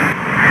together.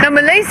 Now,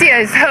 Malaysia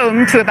is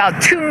home to about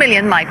 2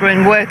 million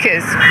migrant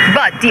workers,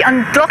 but the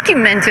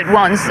undocumented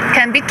ones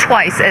can be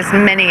twice as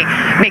many,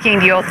 making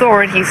the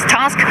authorities'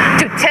 task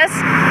to test,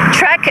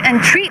 track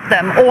and treat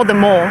them all the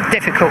more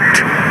difficult.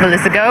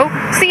 Melissa Goh,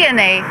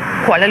 CNA,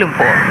 Kuala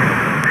Lumpur.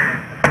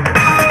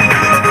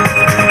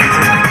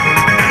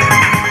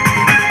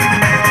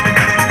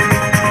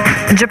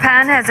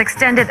 Japan has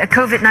extended a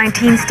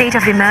COVID-19 state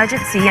of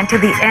emergency until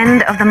the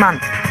end of the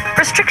month.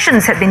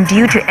 Restrictions had been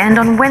due to end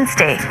on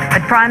Wednesday, but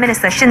Prime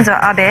Minister Shinzo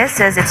Abe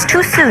says it's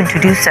too soon to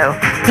do so.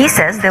 He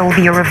says there will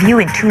be a review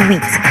in 2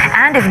 weeks,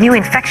 and if new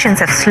infections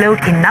have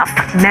slowed enough,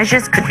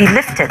 measures could be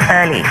lifted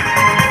early.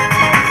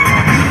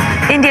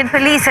 Indian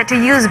police had to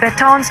use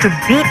batons to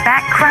beat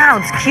back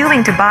crowds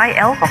queuing to buy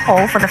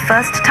alcohol for the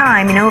first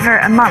time in over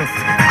a month.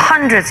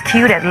 Hundreds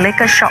queued at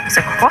liquor shops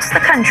across the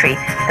country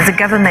as the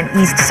government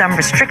eased some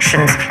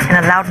restrictions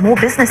and allowed more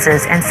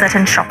businesses and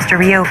certain shops to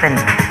reopen.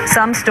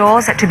 Some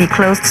stores had to be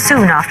closed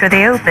soon after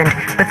they opened,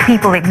 with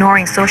people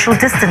ignoring social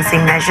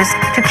distancing measures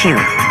to queue.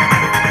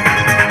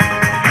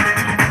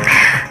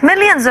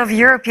 Millions of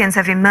Europeans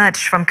have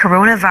emerged from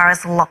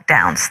coronavirus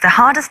lockdowns. The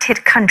hardest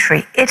hit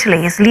country,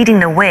 Italy, is leading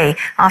the way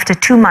after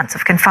 2 months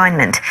of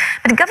confinement.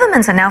 But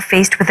governments are now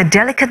faced with a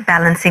delicate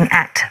balancing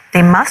act.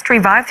 They must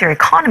revive their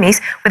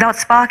economies without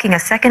sparking a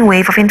second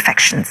wave of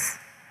infections.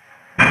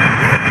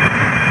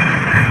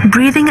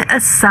 Breathing a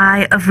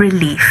sigh of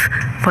relief.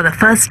 For the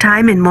first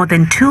time in more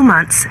than 2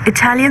 months,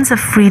 Italians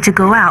are free to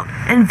go out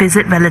and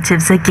visit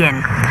relatives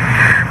again.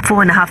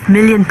 4.5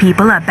 million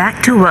people are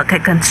back to work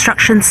at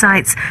construction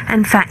sites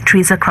and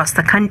factories across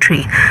the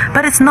country,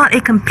 but it's not a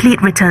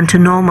complete return to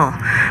normal.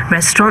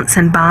 Restaurants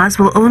and bars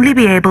will only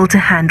be able to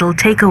handle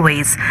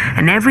takeaways,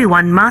 and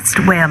everyone must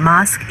wear a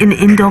mask in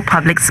indoor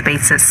public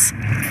spaces.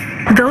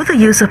 Though the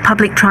use of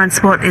public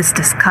transport is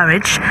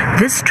discouraged,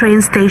 this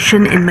train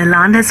station in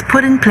Milan has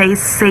put in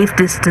place safe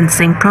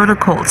distancing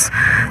protocols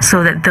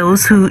so that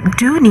those who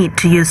do need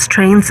to use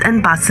trains and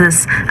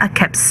buses are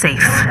kept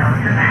safe.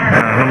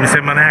 Non mi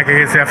sembra neanche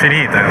che sia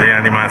finita in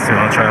linea di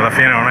massimo, cioè alla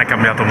fine non è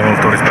cambiato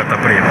molto rispetto a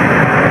prima.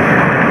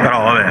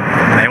 Però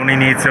vabbè, è un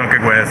inizio anche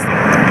questo.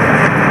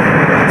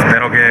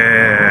 Spero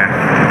che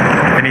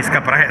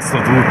finisca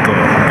presto tutto,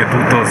 che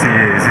tutto si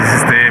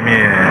sistemi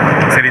e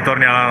si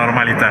ritorni alla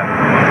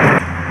normalità.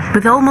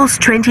 With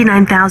almost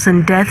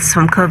 29,000 deaths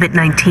from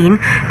COVID-19,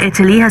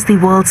 Italy has the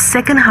world's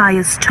second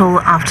highest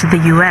toll after the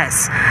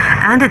US,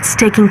 and it's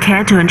taking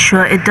care to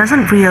ensure it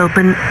doesn't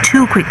reopen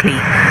too quickly.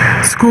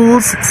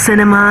 Schools,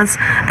 cinemas,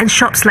 and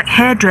shops like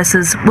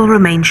hairdressers will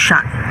remain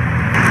shut.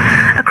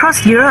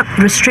 Across Europe,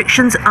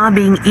 restrictions are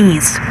being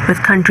eased,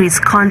 with countries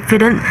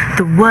confident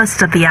the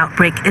worst of the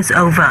outbreak is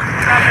over.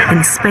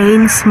 In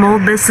Spain, small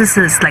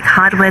businesses like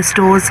hardware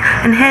stores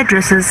and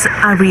hairdressers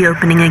are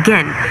reopening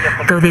again,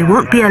 though they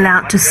won't be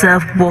allowed to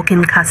serve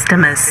walk-in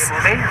customers.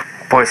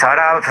 Pues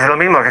ahora es lo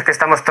mismo, que es que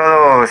estamos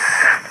todos,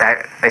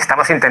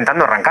 estamos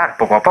intentando arrancar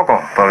poco a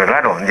poco, porque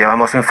claro,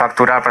 llevamos sin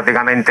facturar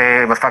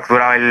prácticamente, hemos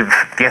facturado el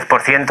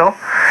 10%,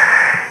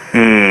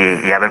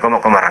 y a ver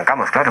cómo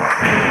arrancamos, claro.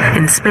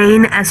 In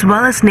Spain, as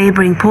well as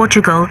neighboring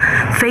Portugal,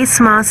 face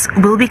masks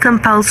will be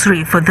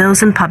compulsory for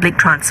those in public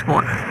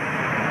transport.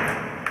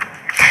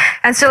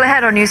 And still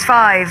ahead on News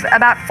 5,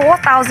 about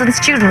 4,000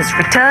 students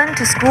returned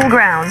to school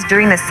grounds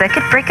during the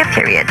circuit breaker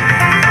period.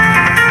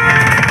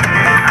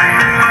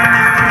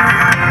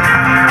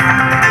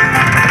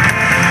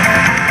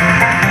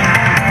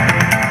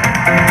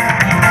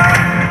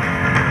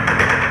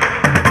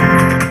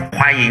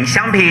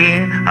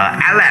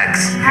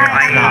 Alex，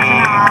 欢迎。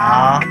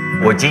好，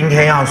我今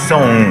天要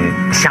送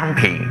香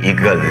品一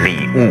个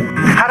礼物。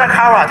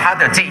Hadakara 它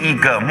的这一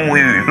个沐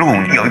浴露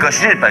有一个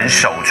日本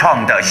首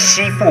创的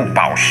吸附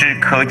保湿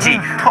科技，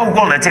透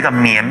过了这个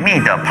绵密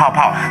的泡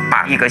泡，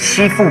把一个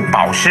吸附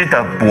保湿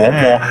的薄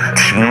膜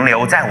停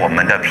留在我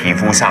们的皮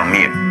肤上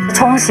面。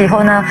冲洗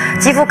后呢，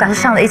肌肤感就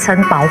上了一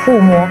层保护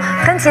膜，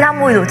跟其他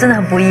沐浴露真的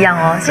很不一样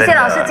哦。谢谢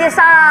老师介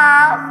绍。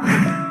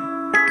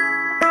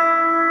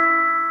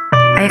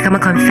Ayakama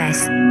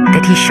confessed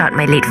that he shot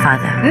my late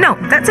father. No,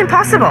 that's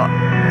impossible.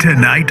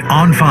 Tonight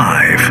on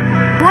 5.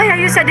 Why are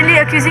you suddenly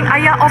accusing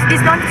Ayah of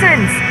this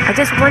nonsense? I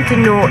just want to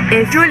know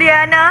if...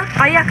 Juliana,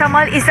 Ayah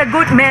Kamal is a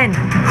good man.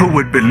 Who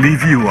would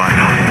believe you,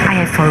 Anna? I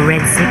have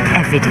forensic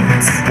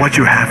evidence. What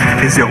you have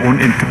is your own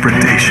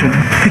interpretation.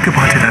 Think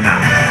about it, Anna.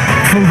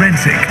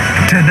 Forensic.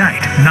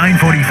 Tonight,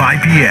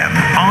 9:45 p.m.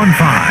 on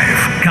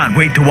 5. Can't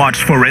wait to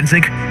watch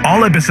Forensic?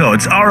 All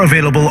episodes are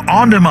available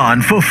on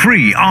demand for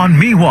free on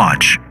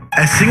MeWatch.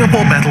 As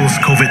Singapore battles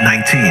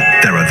COVID-19,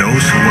 there are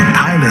those who work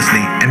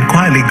tirelessly and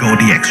quietly go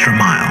the extra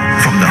mile.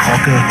 From the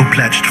hawker who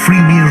pledged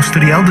free meals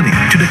to the elderly,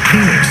 to the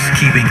cleaners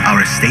keeping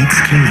our estates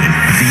clean.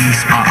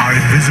 These are our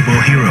invisible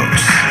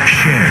heroes.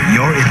 Share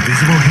your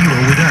invisible hero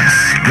with us.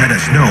 Let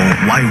us know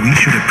why we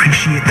should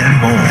appreciate them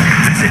more.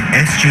 Visit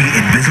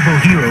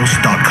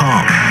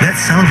sginvisibleheroes.com.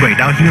 Let's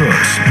celebrate our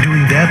heroes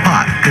doing their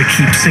part to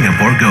keep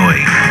Singapore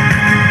going.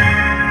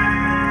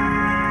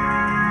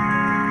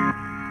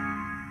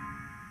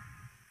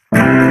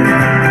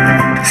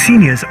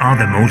 Seniors are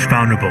the most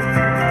vulnerable.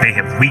 They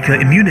have weaker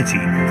immunity.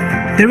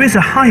 There is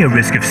a higher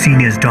risk of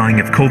seniors dying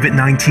of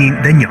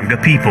COVID-19 than younger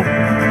people.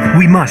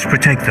 We must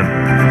protect them.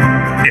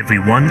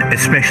 Everyone,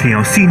 especially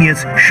our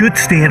seniors, should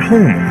stay at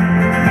home.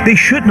 They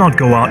should not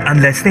go out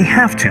unless they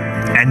have to,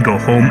 and go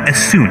home as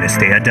soon as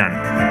they are done.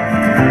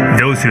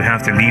 Those who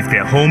have to leave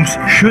their homes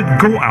should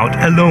go out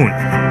alone.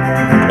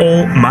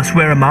 All must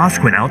wear a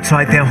mask when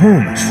outside their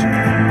homes.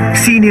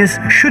 Seniors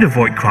should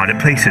avoid crowded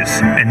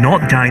places and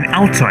not dine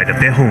outside of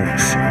their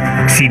homes.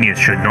 Seniors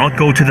should not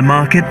go to the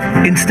market.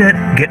 Instead,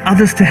 get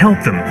others to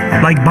help them,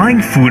 like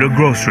buying food or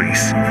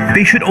groceries.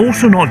 They should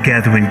also not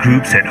gather in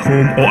groups at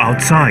home or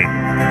outside.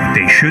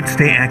 They should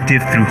stay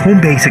active through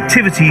home-based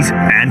activities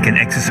and can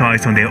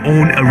exercise on their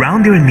own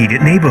around their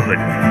immediate neighborhood.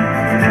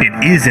 It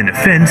is an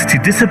offense to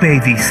disobey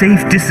these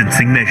safe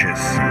distancing measures.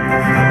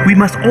 We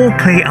must all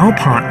play our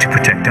part to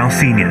protect our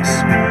seniors.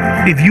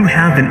 If you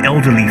have an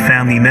elderly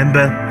family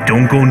member,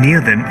 don't go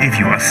near them if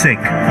you are sick.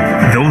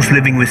 Those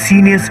living with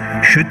seniors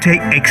should take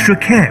extra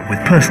care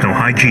with personal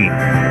hygiene.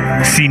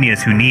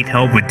 Seniors who need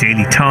help with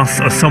daily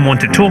tasks or someone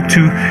to talk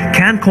to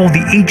can call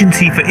the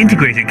Agency for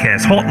Integrated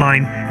Care's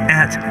hotline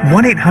at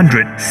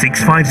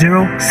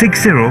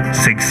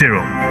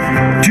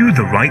 1-800-650-6060. Do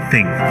the right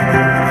thing.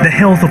 The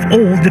health of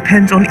all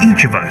depends on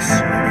each of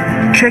us.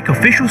 Check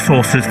official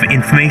sources for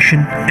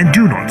information and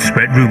do not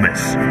spread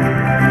rumors.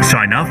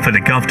 Sign up for the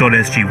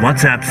gov.sg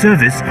WhatsApp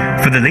service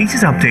for the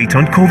latest update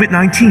on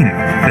COVID-19.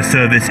 The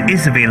service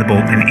is available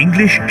in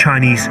English,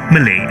 Chinese,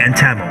 Malay and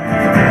Tamil.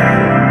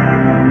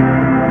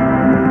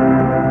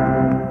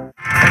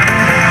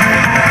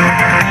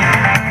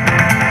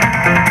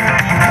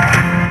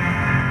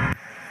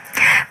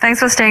 Thanks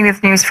for staying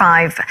with News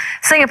 5.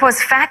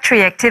 Singapore's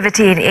factory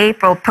activity in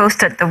April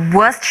posted the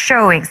worst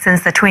showing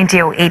since the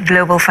 2008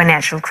 global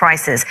financial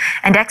crisis,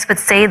 and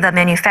experts say the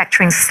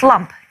manufacturing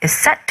slump is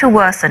set to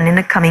worsen in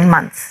the coming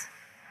months.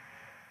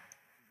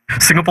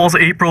 Singapore's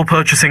April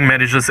Purchasing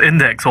Managers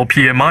Index, or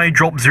PMI,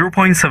 dropped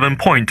 0.7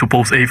 point to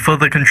post a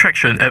further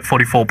contraction at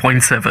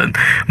 44.7,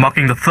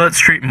 marking the third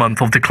straight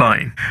month of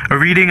decline. A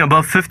reading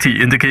above 50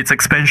 indicates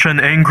expansion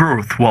and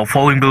growth, while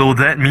falling below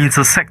that means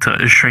the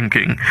sector is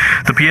shrinking.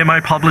 The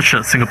PMI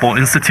publisher, Singapore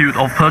Institute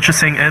of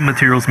Purchasing and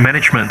Materials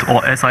Management,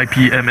 or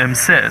SIPMM,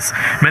 says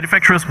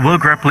manufacturers were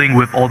grappling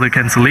with order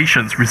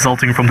cancellations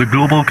resulting from the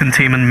global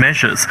containment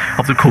measures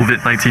of the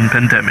COVID-19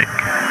 pandemic.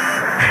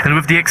 And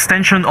with the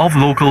extension of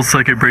local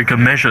circuit breaker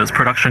measures,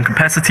 production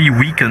capacity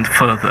weakened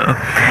further.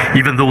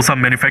 Even though some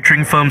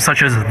manufacturing firms,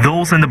 such as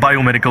those in the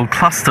biomedical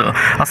cluster,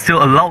 are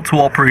still allowed to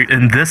operate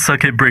in this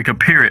circuit breaker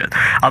period,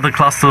 other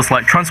clusters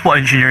like transport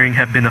engineering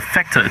have been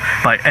affected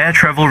by air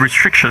travel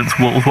restrictions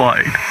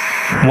worldwide.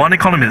 One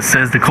economist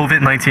says the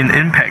COVID-19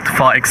 impact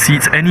far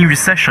exceeds any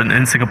recession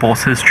in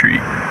Singapore's history.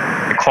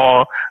 I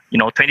call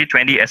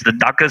 2020 as the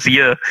darkest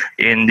year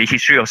in the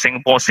history of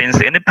Singapore since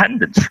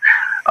independence.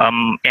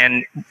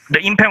 And the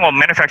impact on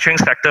manufacturing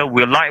sector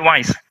will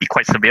likewise be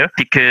quite severe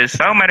because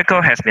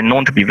biomedical has been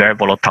known to be very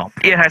volatile.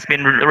 It has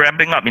been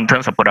ramping up in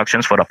terms of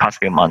productions for the past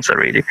few months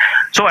already.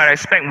 So I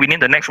expect within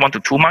the next 1 to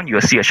 2 months, you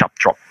will see a sharp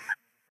drop.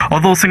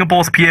 Although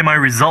Singapore's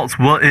PMI results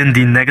were in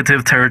the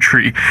negative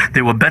territory,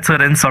 they were better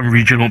than some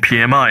regional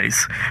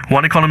PMIs.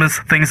 One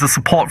economist thinks the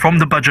support from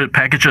the budget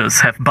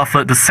packages have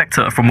buffered the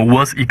sector from a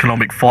worse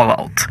economic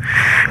fallout.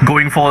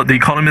 Going forward, the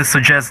economist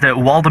suggests that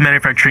while the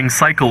manufacturing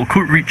cycle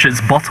could reach its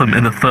bottom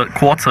in the third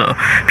quarter,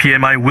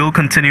 PMI will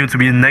continue to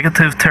be in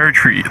negative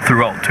territory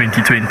throughout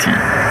 2020.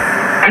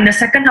 In the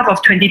second half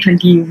of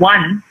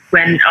 2021,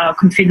 when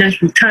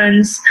confidence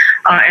returns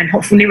and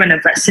hopefully when a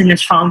vaccine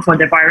is found for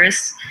the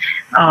virus,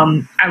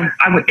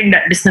 I would think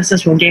that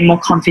businesses will gain more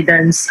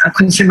confidence,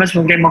 consumers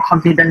will gain more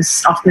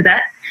confidence after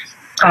that.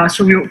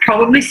 So we will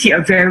probably see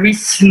a very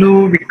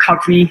slow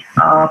recovery,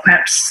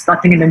 perhaps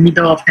starting in the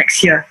middle of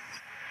next year.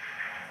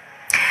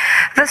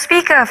 The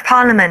Speaker of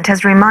Parliament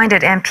has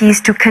reminded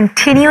MPs to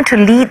continue to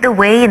lead the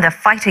way in the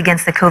fight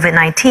against the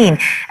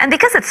COVID-19. And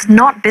because it's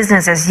not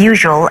business as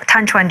usual,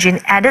 Tan Chuan Jin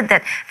added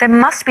that there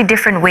must be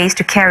different ways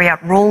to carry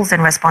out roles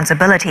and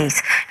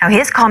responsibilities. Now,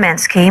 his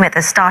comments came at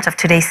the start of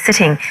today's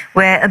sitting,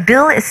 where a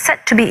bill is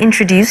set to be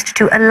introduced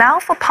to allow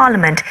for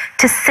Parliament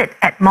to sit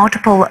at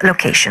multiple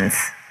locations.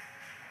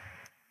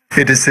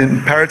 It is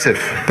imperative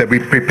that we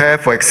prepare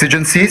for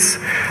exigencies,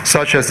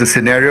 such as the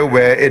scenario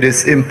where it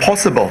is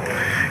impossible,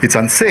 it's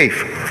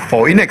unsafe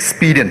or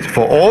inexpedient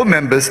for all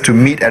members to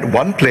meet at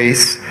one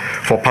place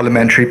for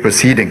parliamentary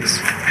proceedings.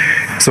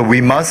 So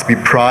we must be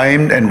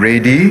primed and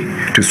ready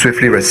to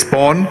swiftly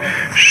respond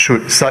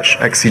should such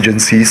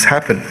exigencies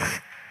happen.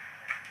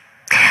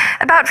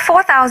 About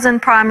 4,000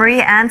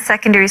 primary and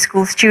secondary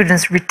school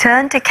students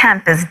return to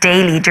campus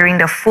daily during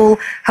the full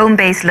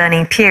home-based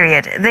learning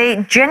period.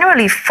 They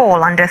generally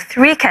fall under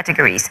 3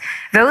 categories: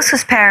 those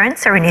whose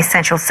parents are in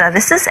essential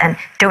services and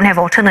don't have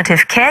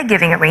alternative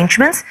caregiving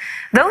arrangements,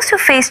 those who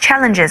face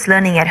challenges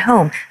learning at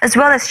home, as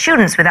well as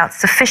students without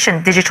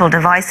sufficient digital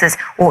devices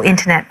or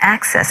internet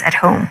access at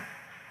home.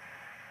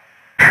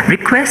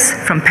 Requests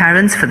from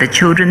parents for the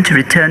children to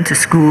return to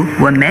school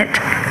were met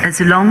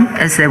as long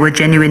as there were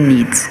genuine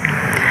needs.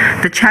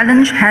 The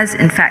challenge has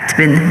in fact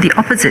been the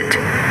opposite,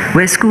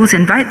 where schools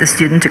invite the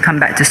student to come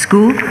back to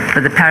school,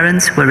 but the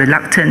parents were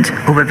reluctant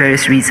over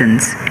various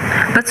reasons.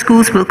 But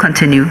schools will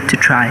continue to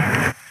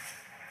try.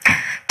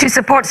 To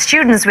support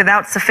students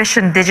without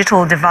sufficient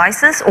digital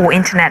devices or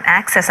internet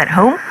access at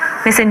home,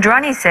 Ms.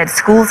 Indrani said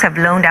schools have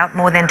loaned out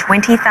more than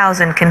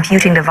 20,000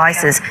 computing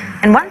devices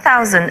and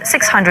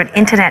 1,600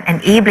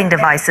 internet-enabling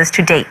devices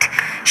to date.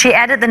 She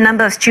added the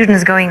number of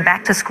students going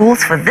back to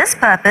schools for this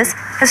purpose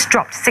has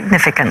dropped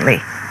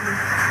significantly.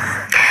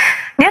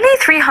 Nearly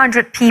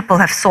 300 people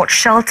have sought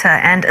shelter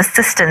and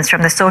assistance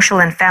from the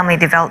Social and Family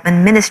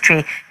Development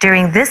Ministry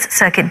during this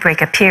circuit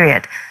breaker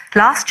period.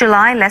 Last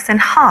July, less than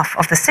half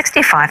of the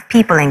 65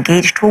 people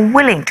engaged were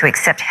willing to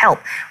accept help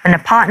when the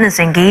Partners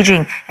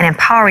Engaging and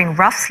Empowering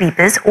Rough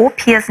Sleepers or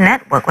Peers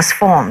Network was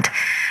formed.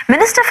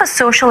 Minister for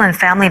Social and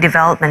Family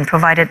Development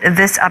provided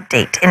this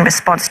update in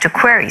response to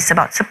queries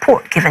about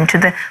support given to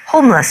the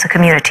homeless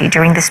community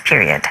during this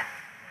period.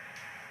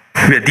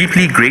 We are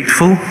deeply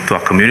grateful to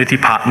our community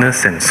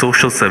partners and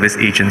social service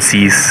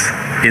agencies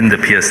in the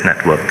Peers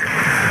Network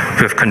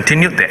who have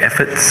continued their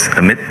efforts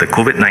amid the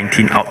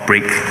COVID-19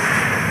 outbreak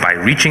by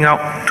reaching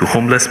out to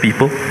homeless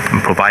people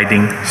and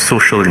providing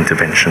social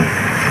intervention.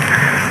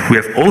 We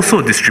have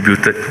also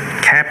distributed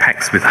care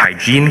packs with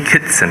hygiene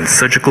kits and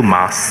surgical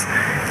masks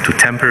to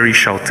temporary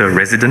shelter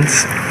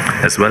residents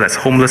as well as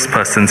homeless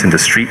persons in the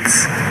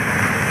streets,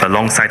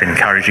 alongside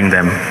encouraging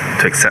them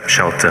to accept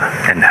shelter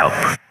and help.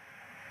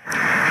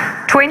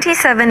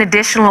 27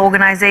 additional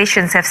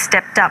organizations have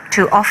stepped up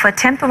to offer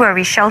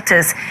temporary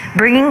shelters,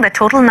 bringing the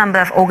total number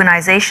of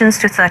organizations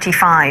to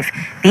 35.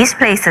 These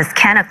places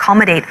can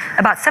accommodate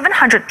about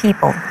 700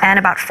 people and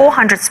about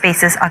 400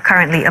 spaces are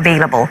currently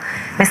available.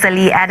 Mr.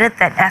 Lee added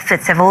that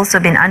efforts have also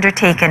been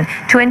undertaken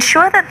to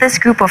ensure that this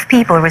group of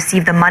people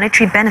receive the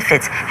monetary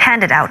benefits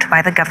handed out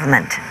by the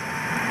government.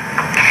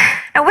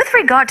 Now, with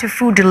regard to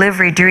food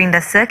delivery during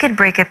the circuit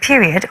breaker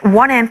period,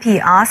 one MP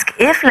asked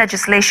if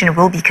legislation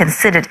will be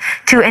considered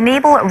to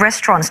enable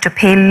restaurants to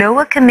pay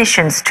lower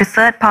commissions to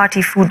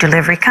third-party food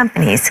delivery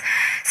companies.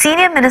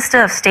 Senior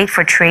Minister of State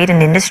for Trade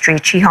and Industry,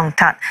 Chee Hong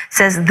Tat,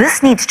 says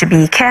this needs to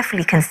be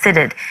carefully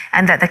considered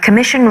and that the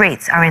commission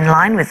rates are in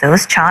line with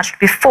those charged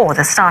before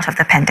the start of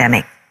the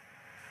pandemic.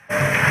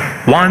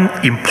 One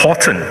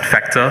important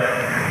factor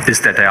is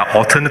that there are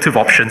alternative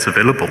options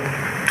available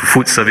to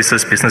food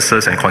services,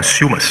 businesses and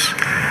consumers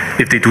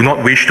if they do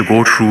not wish to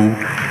go through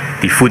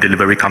the food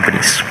delivery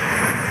companies.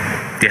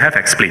 They have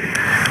explained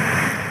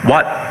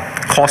what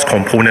cost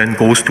component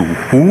goes to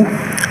who,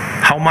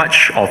 how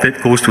much of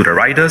it goes to the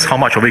riders, how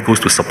much of it goes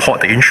to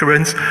support the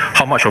insurance,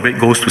 how much of it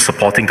goes to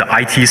supporting the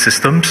IT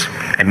systems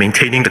and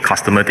maintaining the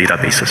customer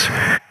databases.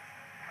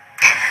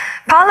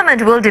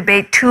 Parliament will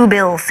debate 2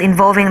 bills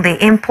involving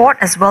the import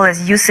as well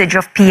as usage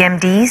of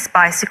PMDs,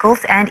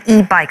 bicycles and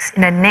e-bikes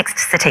in the next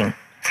sitting.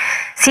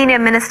 Senior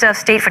Minister of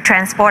State for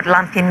Transport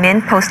Lam Pin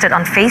Min posted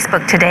on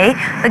Facebook today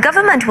the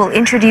government will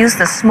introduce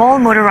the Small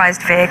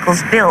Motorized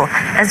Vehicles Bill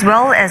as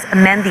well as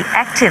amend the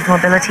Active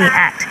Mobility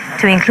Act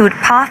to include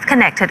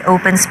path-connected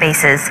open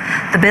spaces.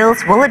 The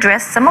bills will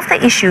address some of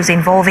the issues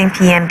involving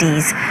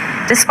PMDs.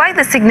 Despite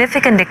the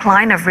significant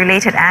decline of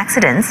related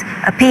accidents,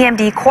 a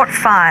PMD caught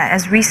fire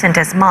as recent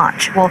as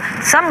March, while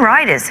some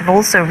riders have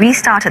also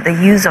restarted the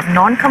use of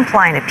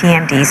non-compliant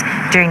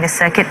PMDs during the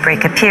circuit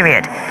breaker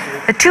period.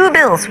 The two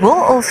bills will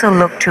also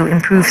look to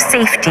improve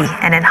safety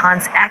and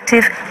enhance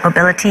active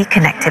mobility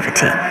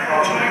connectivity.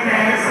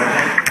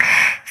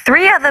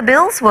 3 other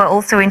bills were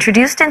also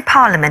introduced in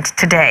Parliament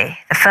today.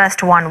 The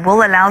first one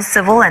will allow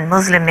civil and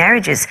Muslim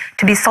marriages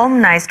to be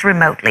solemnized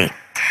remotely.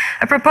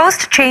 A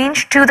proposed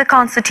change to the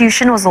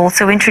Constitution was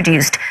also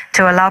introduced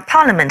to allow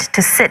Parliament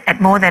to sit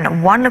at more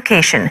than one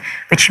location,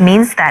 which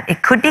means that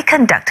it could be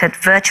conducted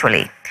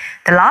virtually.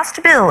 The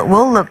last bill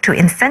will look to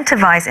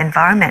incentivize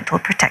environmental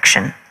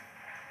protection.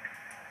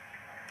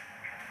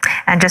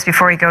 And just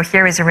before we go,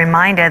 here is a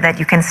reminder that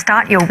you can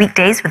start your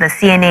weekdays with a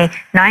CNA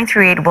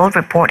 938 World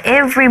Report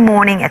every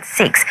morning at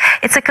 6.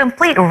 It's a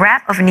complete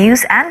wrap of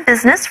news and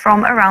business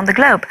from around the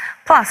globe.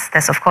 Plus,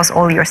 there's of course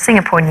all your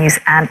Singapore news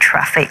and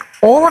traffic.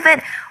 All of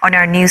it on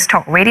our News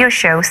Talk radio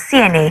show,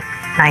 CNA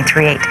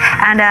 938.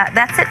 And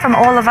that's it from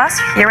all of us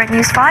here at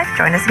News 5.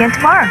 Join us again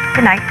tomorrow.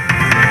 Good night.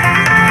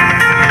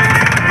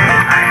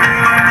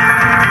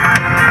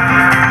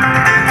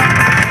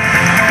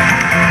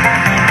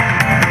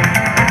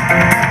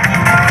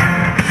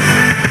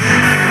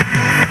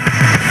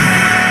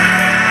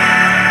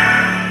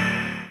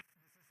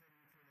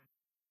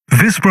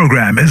 This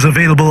program is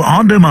available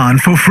on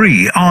demand for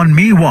free on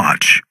Me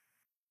Watch.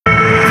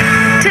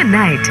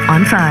 Tonight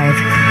on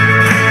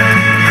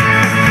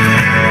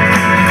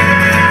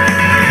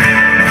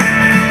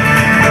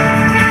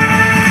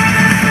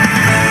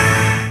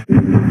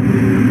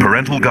 5.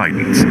 Parental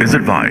guidance is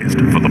advised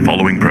for the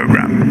following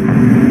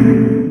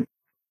program.